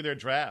you look at their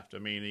draft. I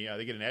mean,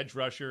 they get an edge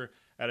rusher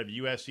out of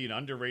USC, an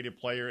underrated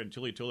player in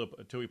Tui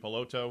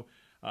Peloto.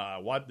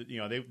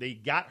 They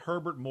got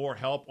Herbert more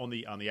help on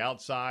the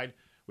outside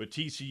with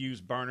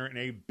TCU's burner and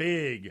a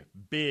big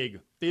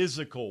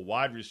physical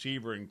wide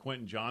receiver in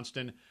Quentin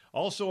Johnston.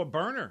 Also a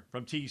burner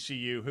from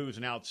TCU who's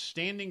an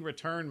outstanding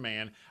return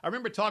man. I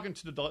remember talking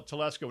to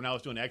Telesco when I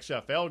was doing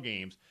XFL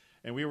games,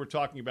 and we were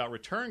talking about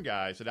return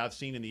guys that I've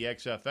seen in the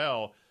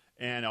XFL,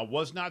 and I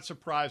was not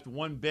surprised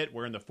one bit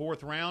where in the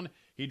fourth round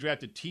he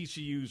drafted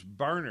TCU's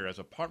burner as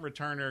a punt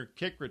returner,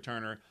 kick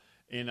returner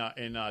in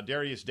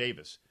Darius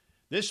Davis.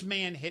 This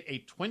man hit a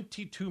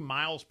 22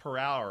 miles per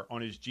hour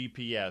on his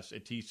GPS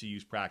at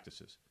TCU's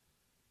practices.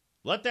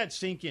 Let that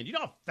sink in. You know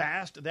how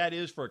fast that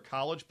is for a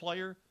college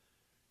player?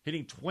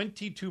 Hitting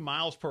 22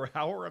 miles per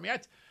hour? I mean,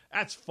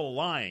 that's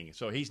flying.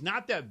 So he's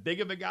not that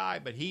big of a guy,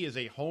 but he is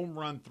a home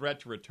run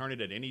threat to return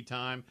it at any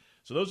time.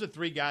 So those are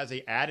three guys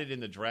they added in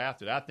the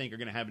draft that I think are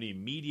going to have an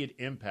immediate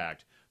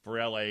impact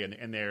for LA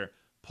and their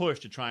push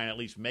to try and at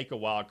least make a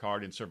wild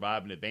card and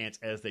survive in advance,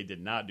 as they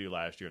did not do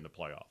last year in the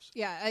playoffs.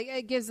 Yeah,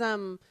 it gives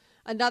them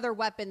another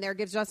weapon there,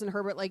 gives Justin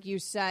Herbert, like you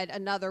said,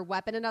 another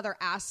weapon, another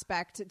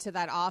aspect to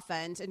that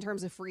offense. In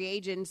terms of free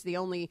agents, the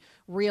only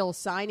real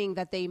signing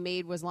that they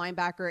made was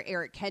linebacker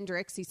Eric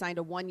Kendricks. He signed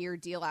a one-year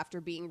deal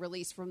after being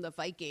released from the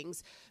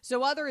Vikings.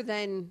 So other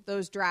than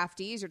those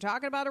draftees, you're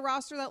talking about a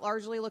roster that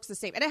largely looks the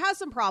same. And it has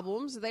some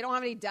problems. They don't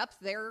have any depth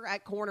there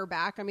at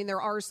cornerback. I mean,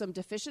 there are some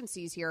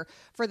deficiencies here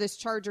for this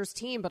Chargers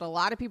team, but a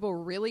lot of people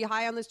were really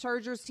high on this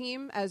Chargers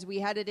team as we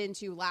headed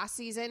into last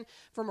season.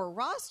 From a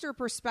roster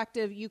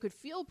perspective, you could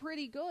feel pretty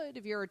good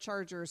if you're a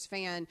Chargers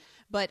fan,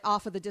 but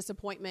off of the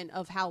disappointment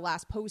of how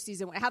last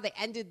postseason, how they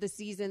ended the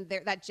season,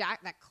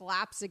 that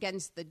collapse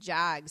against the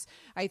Jags,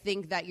 I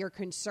think that you're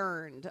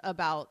concerned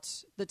about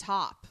the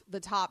top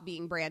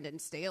being Brandon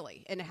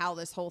Staley and how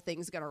this whole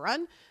thing's going to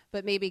run.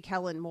 But maybe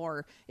Kellen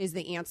Moore is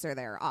the answer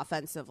there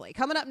offensively.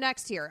 Coming up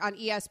next here on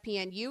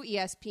ESPNU,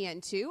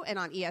 ESPN2, and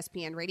on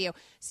ESPN Radio,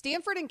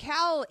 Stanford and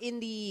Cal in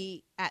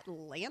the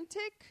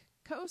Atlantic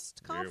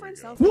Coast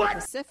Conference, South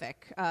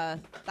Pacific.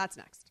 That's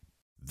next.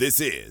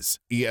 This is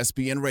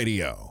ESPN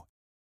Radio.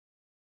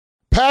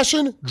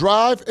 Passion,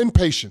 drive, and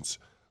patience.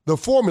 The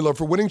formula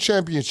for winning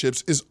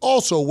championships is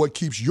also what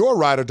keeps your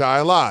ride or die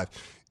alive.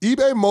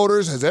 eBay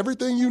Motors has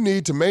everything you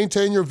need to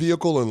maintain your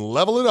vehicle and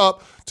level it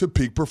up to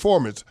peak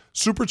performance.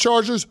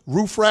 Superchargers,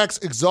 roof racks,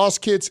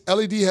 exhaust kits,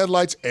 LED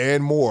headlights,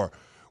 and more.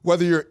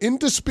 Whether you're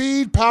into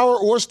speed, power,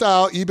 or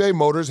style, eBay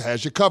Motors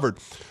has you covered.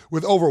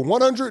 With over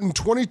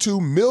 122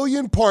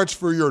 million parts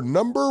for your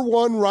number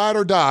one ride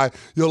or die,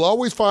 you'll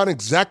always find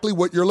exactly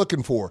what you're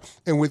looking for.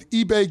 And with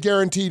eBay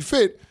Guaranteed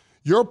Fit,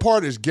 your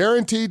part is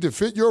guaranteed to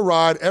fit your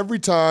ride every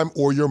time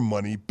or your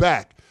money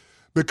back.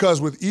 Because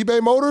with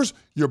eBay Motors,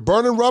 you're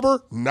burning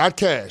rubber, not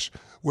cash.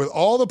 With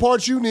all the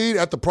parts you need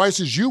at the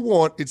prices you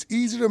want, it's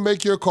easy to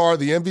make your car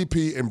the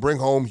MVP and bring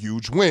home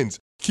huge wins.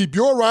 Keep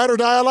your ride or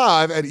die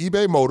alive at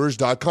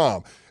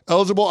ebaymotors.com.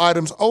 Eligible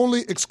items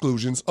only.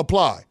 Exclusions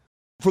apply.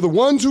 For the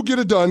ones who get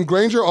it done,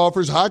 Grainger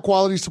offers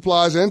high-quality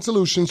supplies and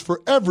solutions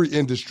for every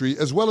industry,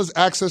 as well as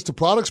access to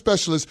product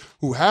specialists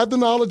who have the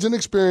knowledge and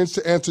experience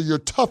to answer your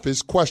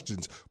toughest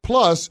questions.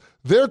 Plus,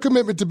 their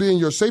commitment to being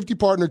your safety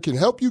partner can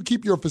help you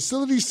keep your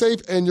facility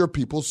safe and your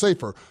people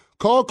safer.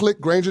 Call,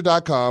 click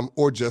Grainger.com,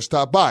 or just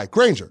stop by.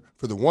 Grainger,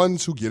 for the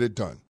ones who get it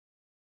done.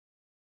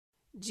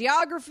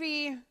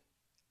 Geography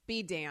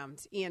be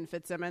damned, Ian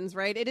Fitzsimmons,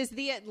 right? It is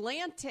the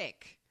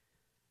Atlantic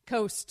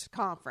Coast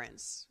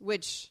Conference,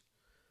 which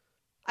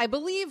I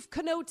believe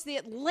connotes the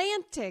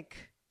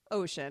Atlantic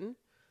Ocean.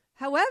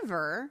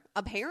 However,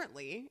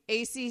 apparently,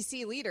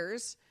 ACC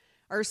leaders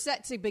are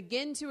set to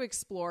begin to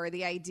explore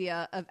the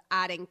idea of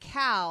adding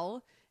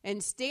Cal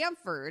and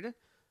Stanford,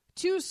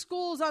 two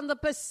schools on the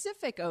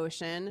Pacific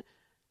Ocean,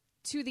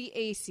 to the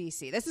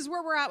ACC. This is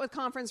where we're at with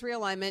conference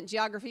realignment.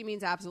 Geography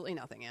means absolutely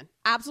nothing, Ian.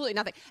 Absolutely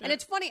nothing. And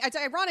it's funny, it's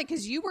ironic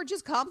because you were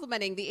just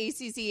complimenting the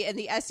ACC and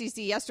the SEC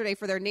yesterday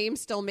for their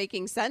names still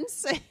making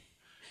sense.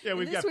 Yeah,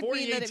 we've got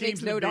 48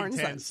 teams in the Big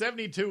Ten,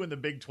 72 in the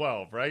Big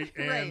 12, right?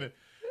 And right.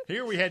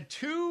 Here we had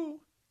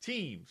two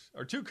teams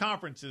or two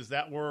conferences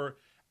that were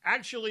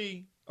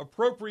actually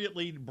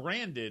appropriately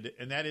branded,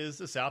 and that is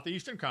the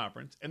Southeastern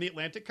Conference and the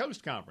Atlantic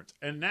Coast Conference.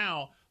 And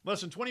now,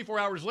 less than 24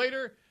 hours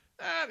later,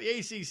 the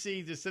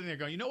ACC just sitting there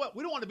going, you know what?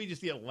 We don't want to be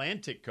just the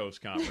Atlantic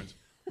Coast Conference.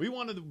 We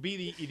want to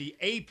be the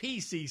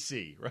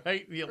APCC,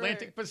 right? The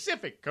Atlantic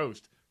Pacific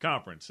Coast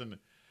Conference. And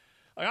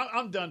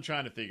I'm done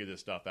trying to figure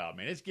this stuff out,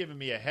 man. It's giving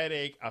me a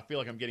headache. I feel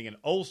like I'm getting an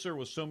ulcer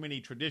with so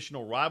many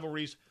traditional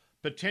rivalries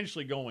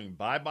potentially going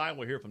bye-bye.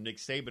 We'll hear from Nick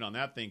Saban on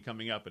that thing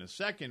coming up in a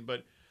second.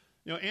 But,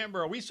 you know,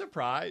 Amber, are we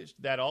surprised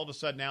that all of a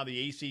sudden now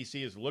the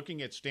ACC is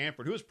looking at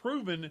Stanford, who has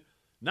proven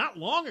not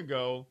long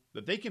ago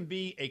that they can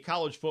be a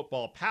college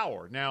football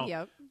power?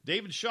 Now,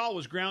 David Shaw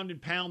was ground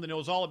and pound, and it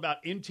was all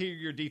about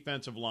interior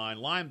defensive line,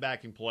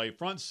 linebacking play,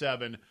 front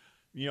seven,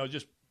 you know,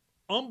 just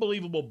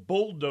unbelievable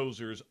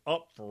bulldozers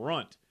up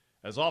front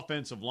as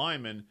offensive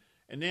linemen.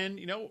 And then,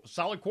 you know,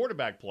 solid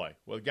quarterback play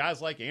with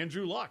guys like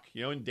Andrew Luck,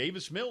 you know, and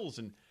Davis Mills.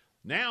 And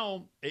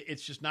now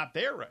it's just not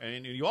there.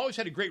 And you always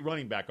had a great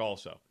running back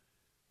also.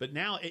 But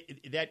now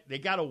that they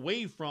got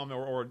away from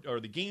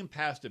or the game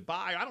passed it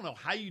by. I don't know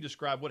how you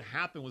describe what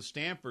happened with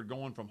Stanford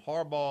going from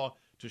Harbaugh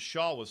to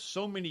Shaw with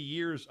so many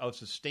years of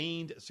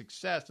sustained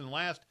success. In the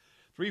last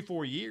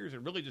 3-4 years,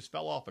 it really just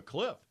fell off a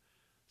cliff.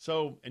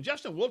 So, and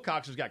Justin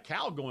Wilcox has got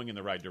Cal going in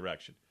the right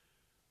direction.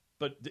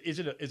 But is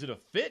it a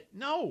fit?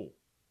 No.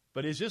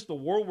 But is this the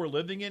world we're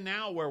living in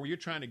now where you're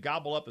trying to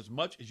gobble up as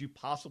much as you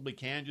possibly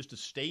can just to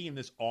stay in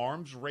this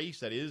arms race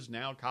that is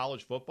now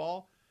college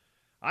football?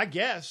 I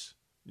guess.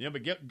 You know,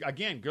 but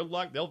again, good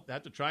luck. They'll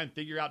have to try and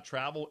figure out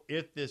travel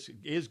if this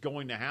is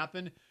going to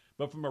happen.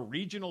 But from a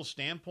regional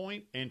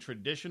standpoint and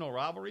traditional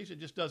rivalries, it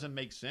just doesn't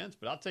make sense.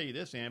 But I'll tell you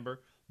this,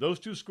 Amber, those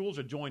two schools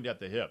are joined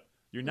at the hip.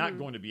 You're not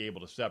going to be able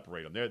to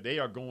separate them. They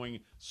are going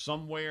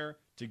somewhere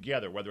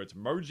together, whether it's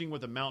merging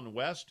with the Mountain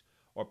West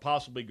or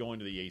possibly going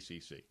to the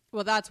ACC.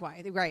 Well, that's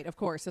why, right, of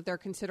course, that they're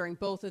considering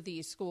both of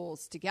these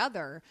schools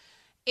together.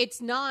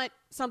 It's not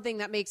something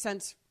that makes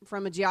sense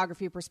from a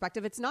geography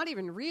perspective. It's not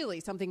even really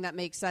something that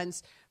makes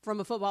sense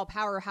from a football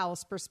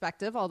powerhouse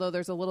perspective, although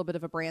there's a little bit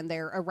of a brand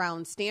there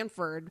around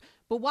Stanford.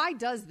 But why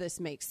does this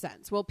make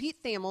sense? Well,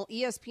 Pete Thamel,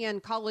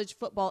 ESPN college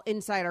football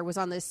insider, was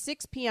on the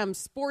 6 p.m.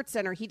 Sports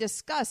Center. He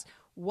discussed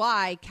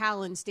why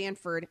Cal and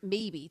Stanford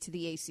may be to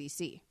the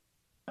ACC.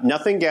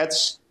 Nothing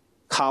gets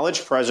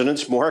college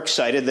presidents more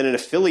excited than an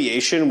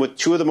affiliation with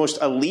two of the most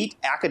elite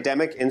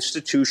academic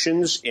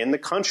institutions in the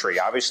country.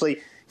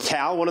 Obviously,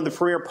 Cal, one of the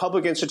premier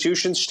public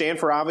institutions.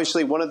 Stanford,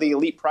 obviously, one of the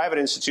elite private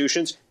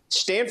institutions.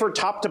 Stanford,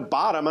 top to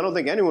bottom, I don't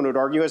think anyone would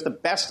argue, has the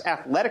best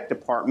athletic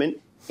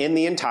department in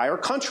the entire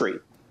country.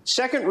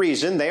 Second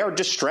reason, they are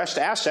distressed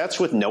assets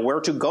with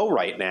nowhere to go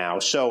right now.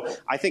 So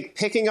I think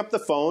picking up the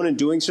phone and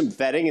doing some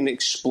vetting and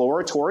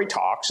exploratory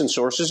talks, and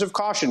sources have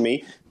cautioned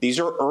me, these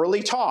are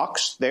early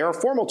talks. They are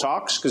formal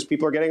talks because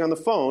people are getting on the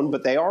phone,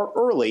 but they are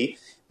early.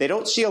 They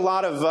don't see a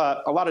lot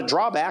of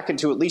drawback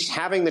into at least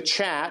having the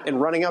chat and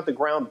running out the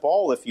ground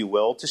ball, if you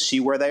will, to see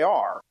where they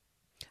are.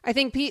 I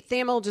think Pete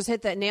Thamel just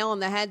hit the nail on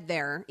the head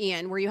there,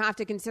 Ian, where you have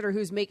to consider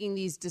who's making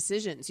these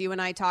decisions. You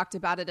and I talked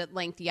about it at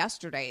length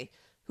yesterday.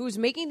 Who's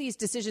making these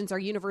decisions are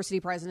university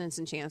presidents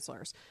and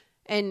chancellors.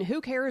 And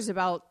who cares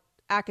about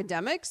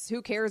academics?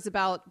 Who cares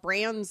about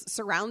brands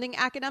surrounding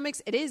academics?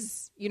 It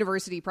is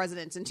university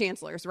presidents and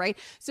chancellors, right?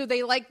 So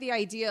they like the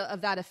idea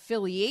of that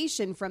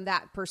affiliation from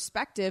that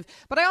perspective.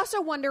 But I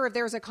also wonder if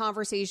there's a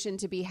conversation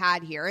to be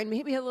had here, and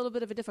maybe a little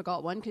bit of a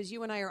difficult one because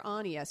you and I are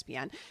on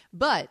ESPN.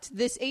 But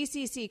this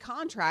ACC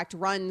contract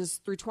runs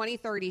through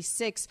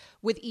 2036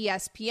 with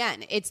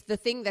ESPN. It's the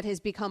thing that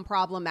has become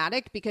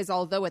problematic because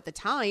although at the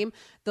time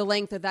the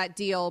length of that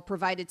deal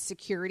provided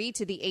security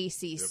to the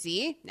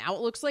ACC, now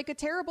it looks like a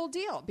terrible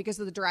deal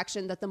because of the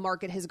direction that the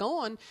market has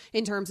gone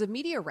in terms of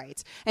media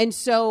rights. And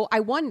so I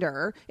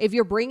wonder if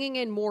you're bringing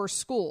in more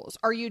schools,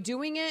 are you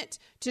doing it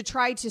to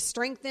try to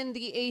strengthen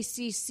the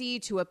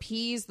ACC to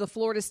appease the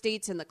Florida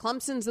States and the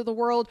Clemsons of the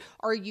world?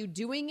 Are you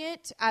doing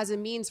it as a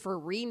means for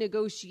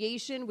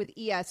renegotiation with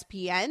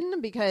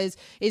ESPN? Because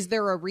is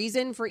there a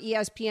reason for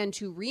ESPN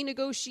to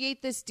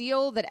renegotiate this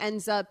deal that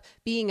ends up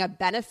being a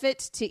benefit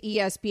to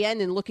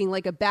ESPN and looking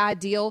like a bad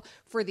deal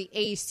for the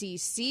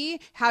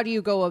ACC? How do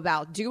you go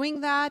about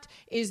doing that?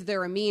 Is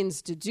there a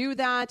means to do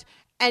that?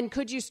 And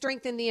could you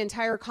strengthen the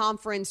entire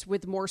conference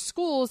with more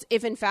schools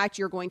if, in fact,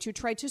 you're going to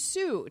try to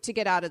sue to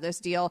get out of this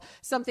deal,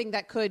 something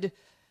that could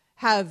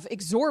have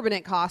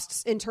exorbitant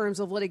costs in terms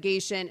of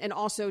litigation and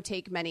also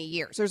take many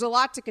years? There's a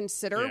lot to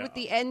consider with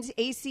the end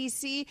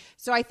ACC.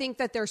 So I think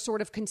that they're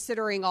sort of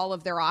considering all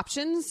of their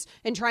options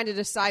and trying to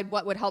decide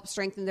what would help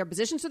strengthen their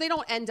position so they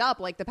don't end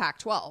up like the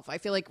Pac-12. I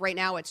feel like right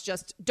now it's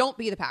just don't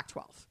be the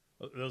Pac-12.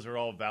 Those are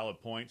all valid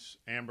points,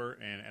 Amber,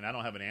 and I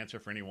don't have an answer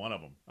for any one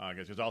of them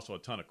because there's also a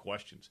ton of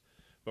questions.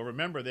 But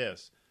remember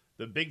this,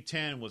 the Big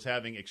Ten was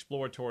having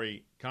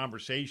exploratory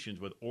conversations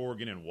with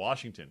Oregon and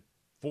Washington.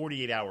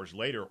 48 hours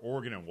later,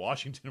 Oregon and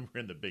Washington were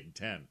in the Big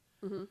Ten.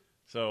 Mm-hmm.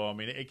 So, I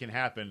mean, it can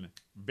happen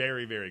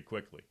very, very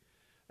quickly.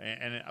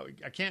 And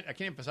I can't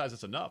emphasize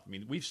this enough. I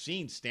mean, we've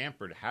seen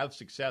Stanford have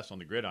success on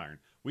the gridiron.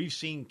 We've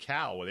seen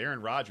Cal with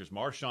Aaron Rodgers,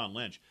 Marshawn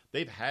Lynch.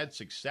 They've had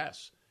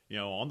success,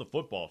 on the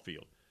football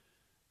field.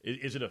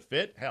 Is it a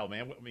fit? Hell,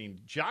 man. I mean,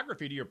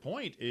 geography, to your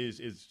point,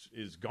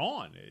 is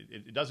gone.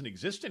 It doesn't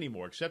exist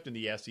anymore except in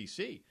the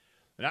SEC.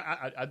 And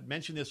I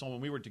mentioned this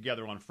when we were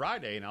together on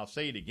Friday, and I'll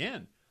say it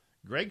again.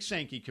 Greg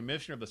Sankey,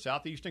 commissioner of the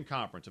Southeastern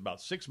Conference,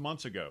 about 6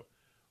 months ago,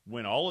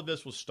 when all of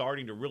this was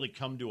starting to really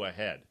come to a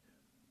head,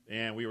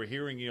 and we were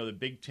hearing, the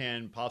Big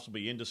Ten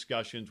possibly in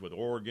discussions with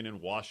Oregon and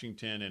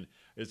Washington, and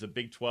as the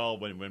Big 12,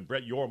 when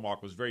Brett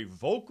Yormark was very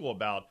vocal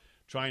about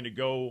trying to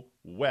go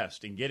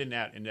west and get in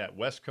that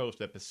West Coast,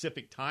 that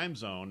Pacific time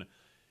zone,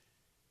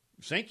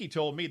 Sankey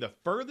told me the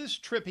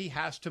furthest trip he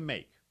has to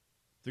make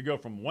to go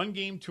from one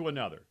game to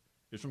another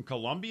is from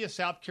Columbia,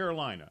 South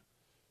Carolina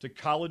to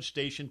College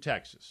Station,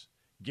 Texas.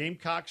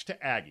 Gamecocks to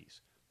Aggies.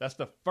 That's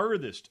the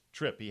furthest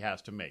trip he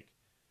has to make.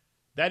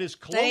 That is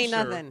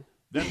closer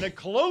than the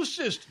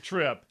closest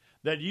trip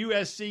that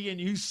USC and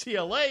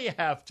UCLA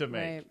have to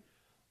make. Right.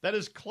 That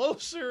is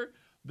closer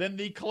than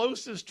the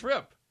closest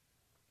trip.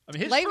 I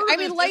mean, life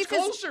is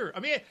closer.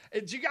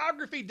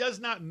 Geography does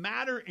not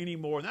matter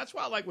anymore. And that's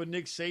why I like what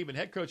Nick Saban,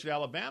 head coach at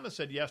Alabama,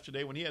 said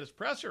yesterday when he had his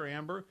presser,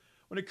 Amber,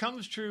 when it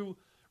comes to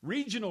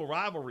regional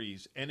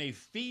rivalries and a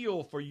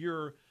feel for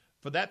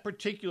that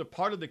particular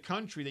part of the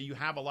country that you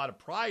have a lot of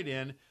pride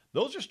in,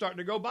 those are starting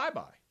to go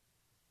bye-bye.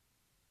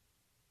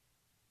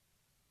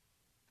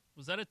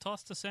 Was that a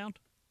toss to sound?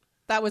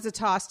 That was a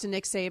toss to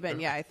Nick Saban.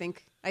 Yeah, I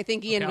think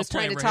Ian was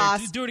trying to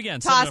toss. Do it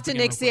again. Toss to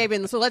Nick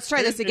Saban. So let's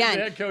try this again.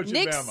 Head coach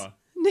at Bama.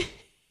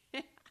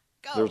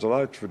 There's a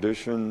lot of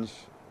traditions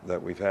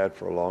that we've had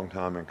for a long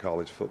time in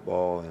college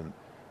football, and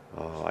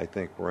I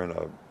think we're in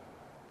a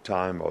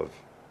time of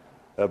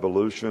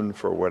evolution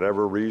for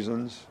whatever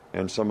reasons,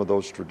 and some of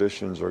those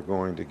traditions are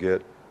going to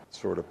get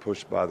sort of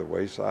pushed by the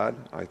wayside,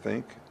 I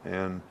think,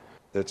 and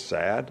it's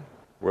sad.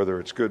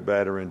 Whether it's good,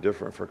 bad, or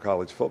indifferent for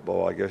college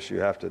football, I guess you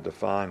have to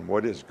define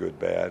what is good,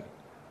 bad,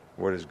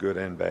 what is good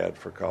and bad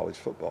for college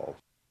football.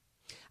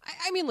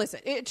 I mean,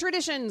 listen,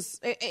 traditions,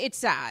 it's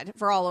sad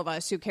for all of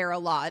us who care a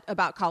lot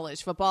about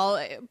college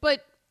football,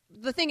 but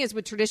the thing is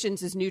with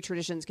traditions is new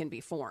traditions can be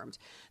formed.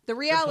 The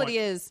reality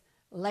is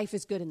life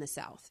is good in the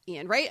South,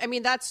 Ian, right? I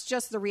mean, that's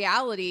just the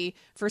reality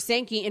for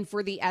Sankey and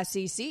for the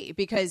SEC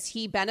because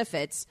he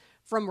benefits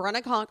from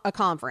running a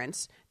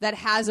conference that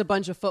has a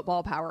bunch of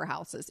football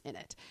powerhouses in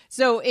it.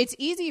 So it's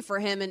easy for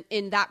him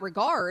in that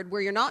regard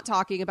where you're not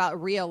talking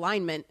about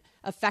realignment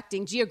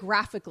affecting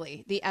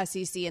geographically the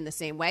SEC in the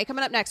same way.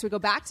 Coming up next, we go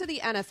back to the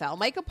NFL.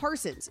 Micah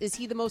Parsons, is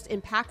he the most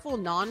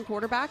impactful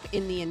non-quarterback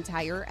in the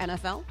entire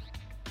NFL?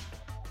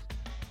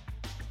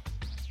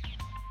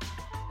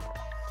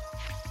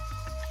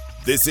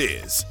 This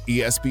is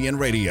ESPN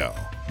Radio.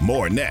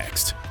 More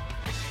next.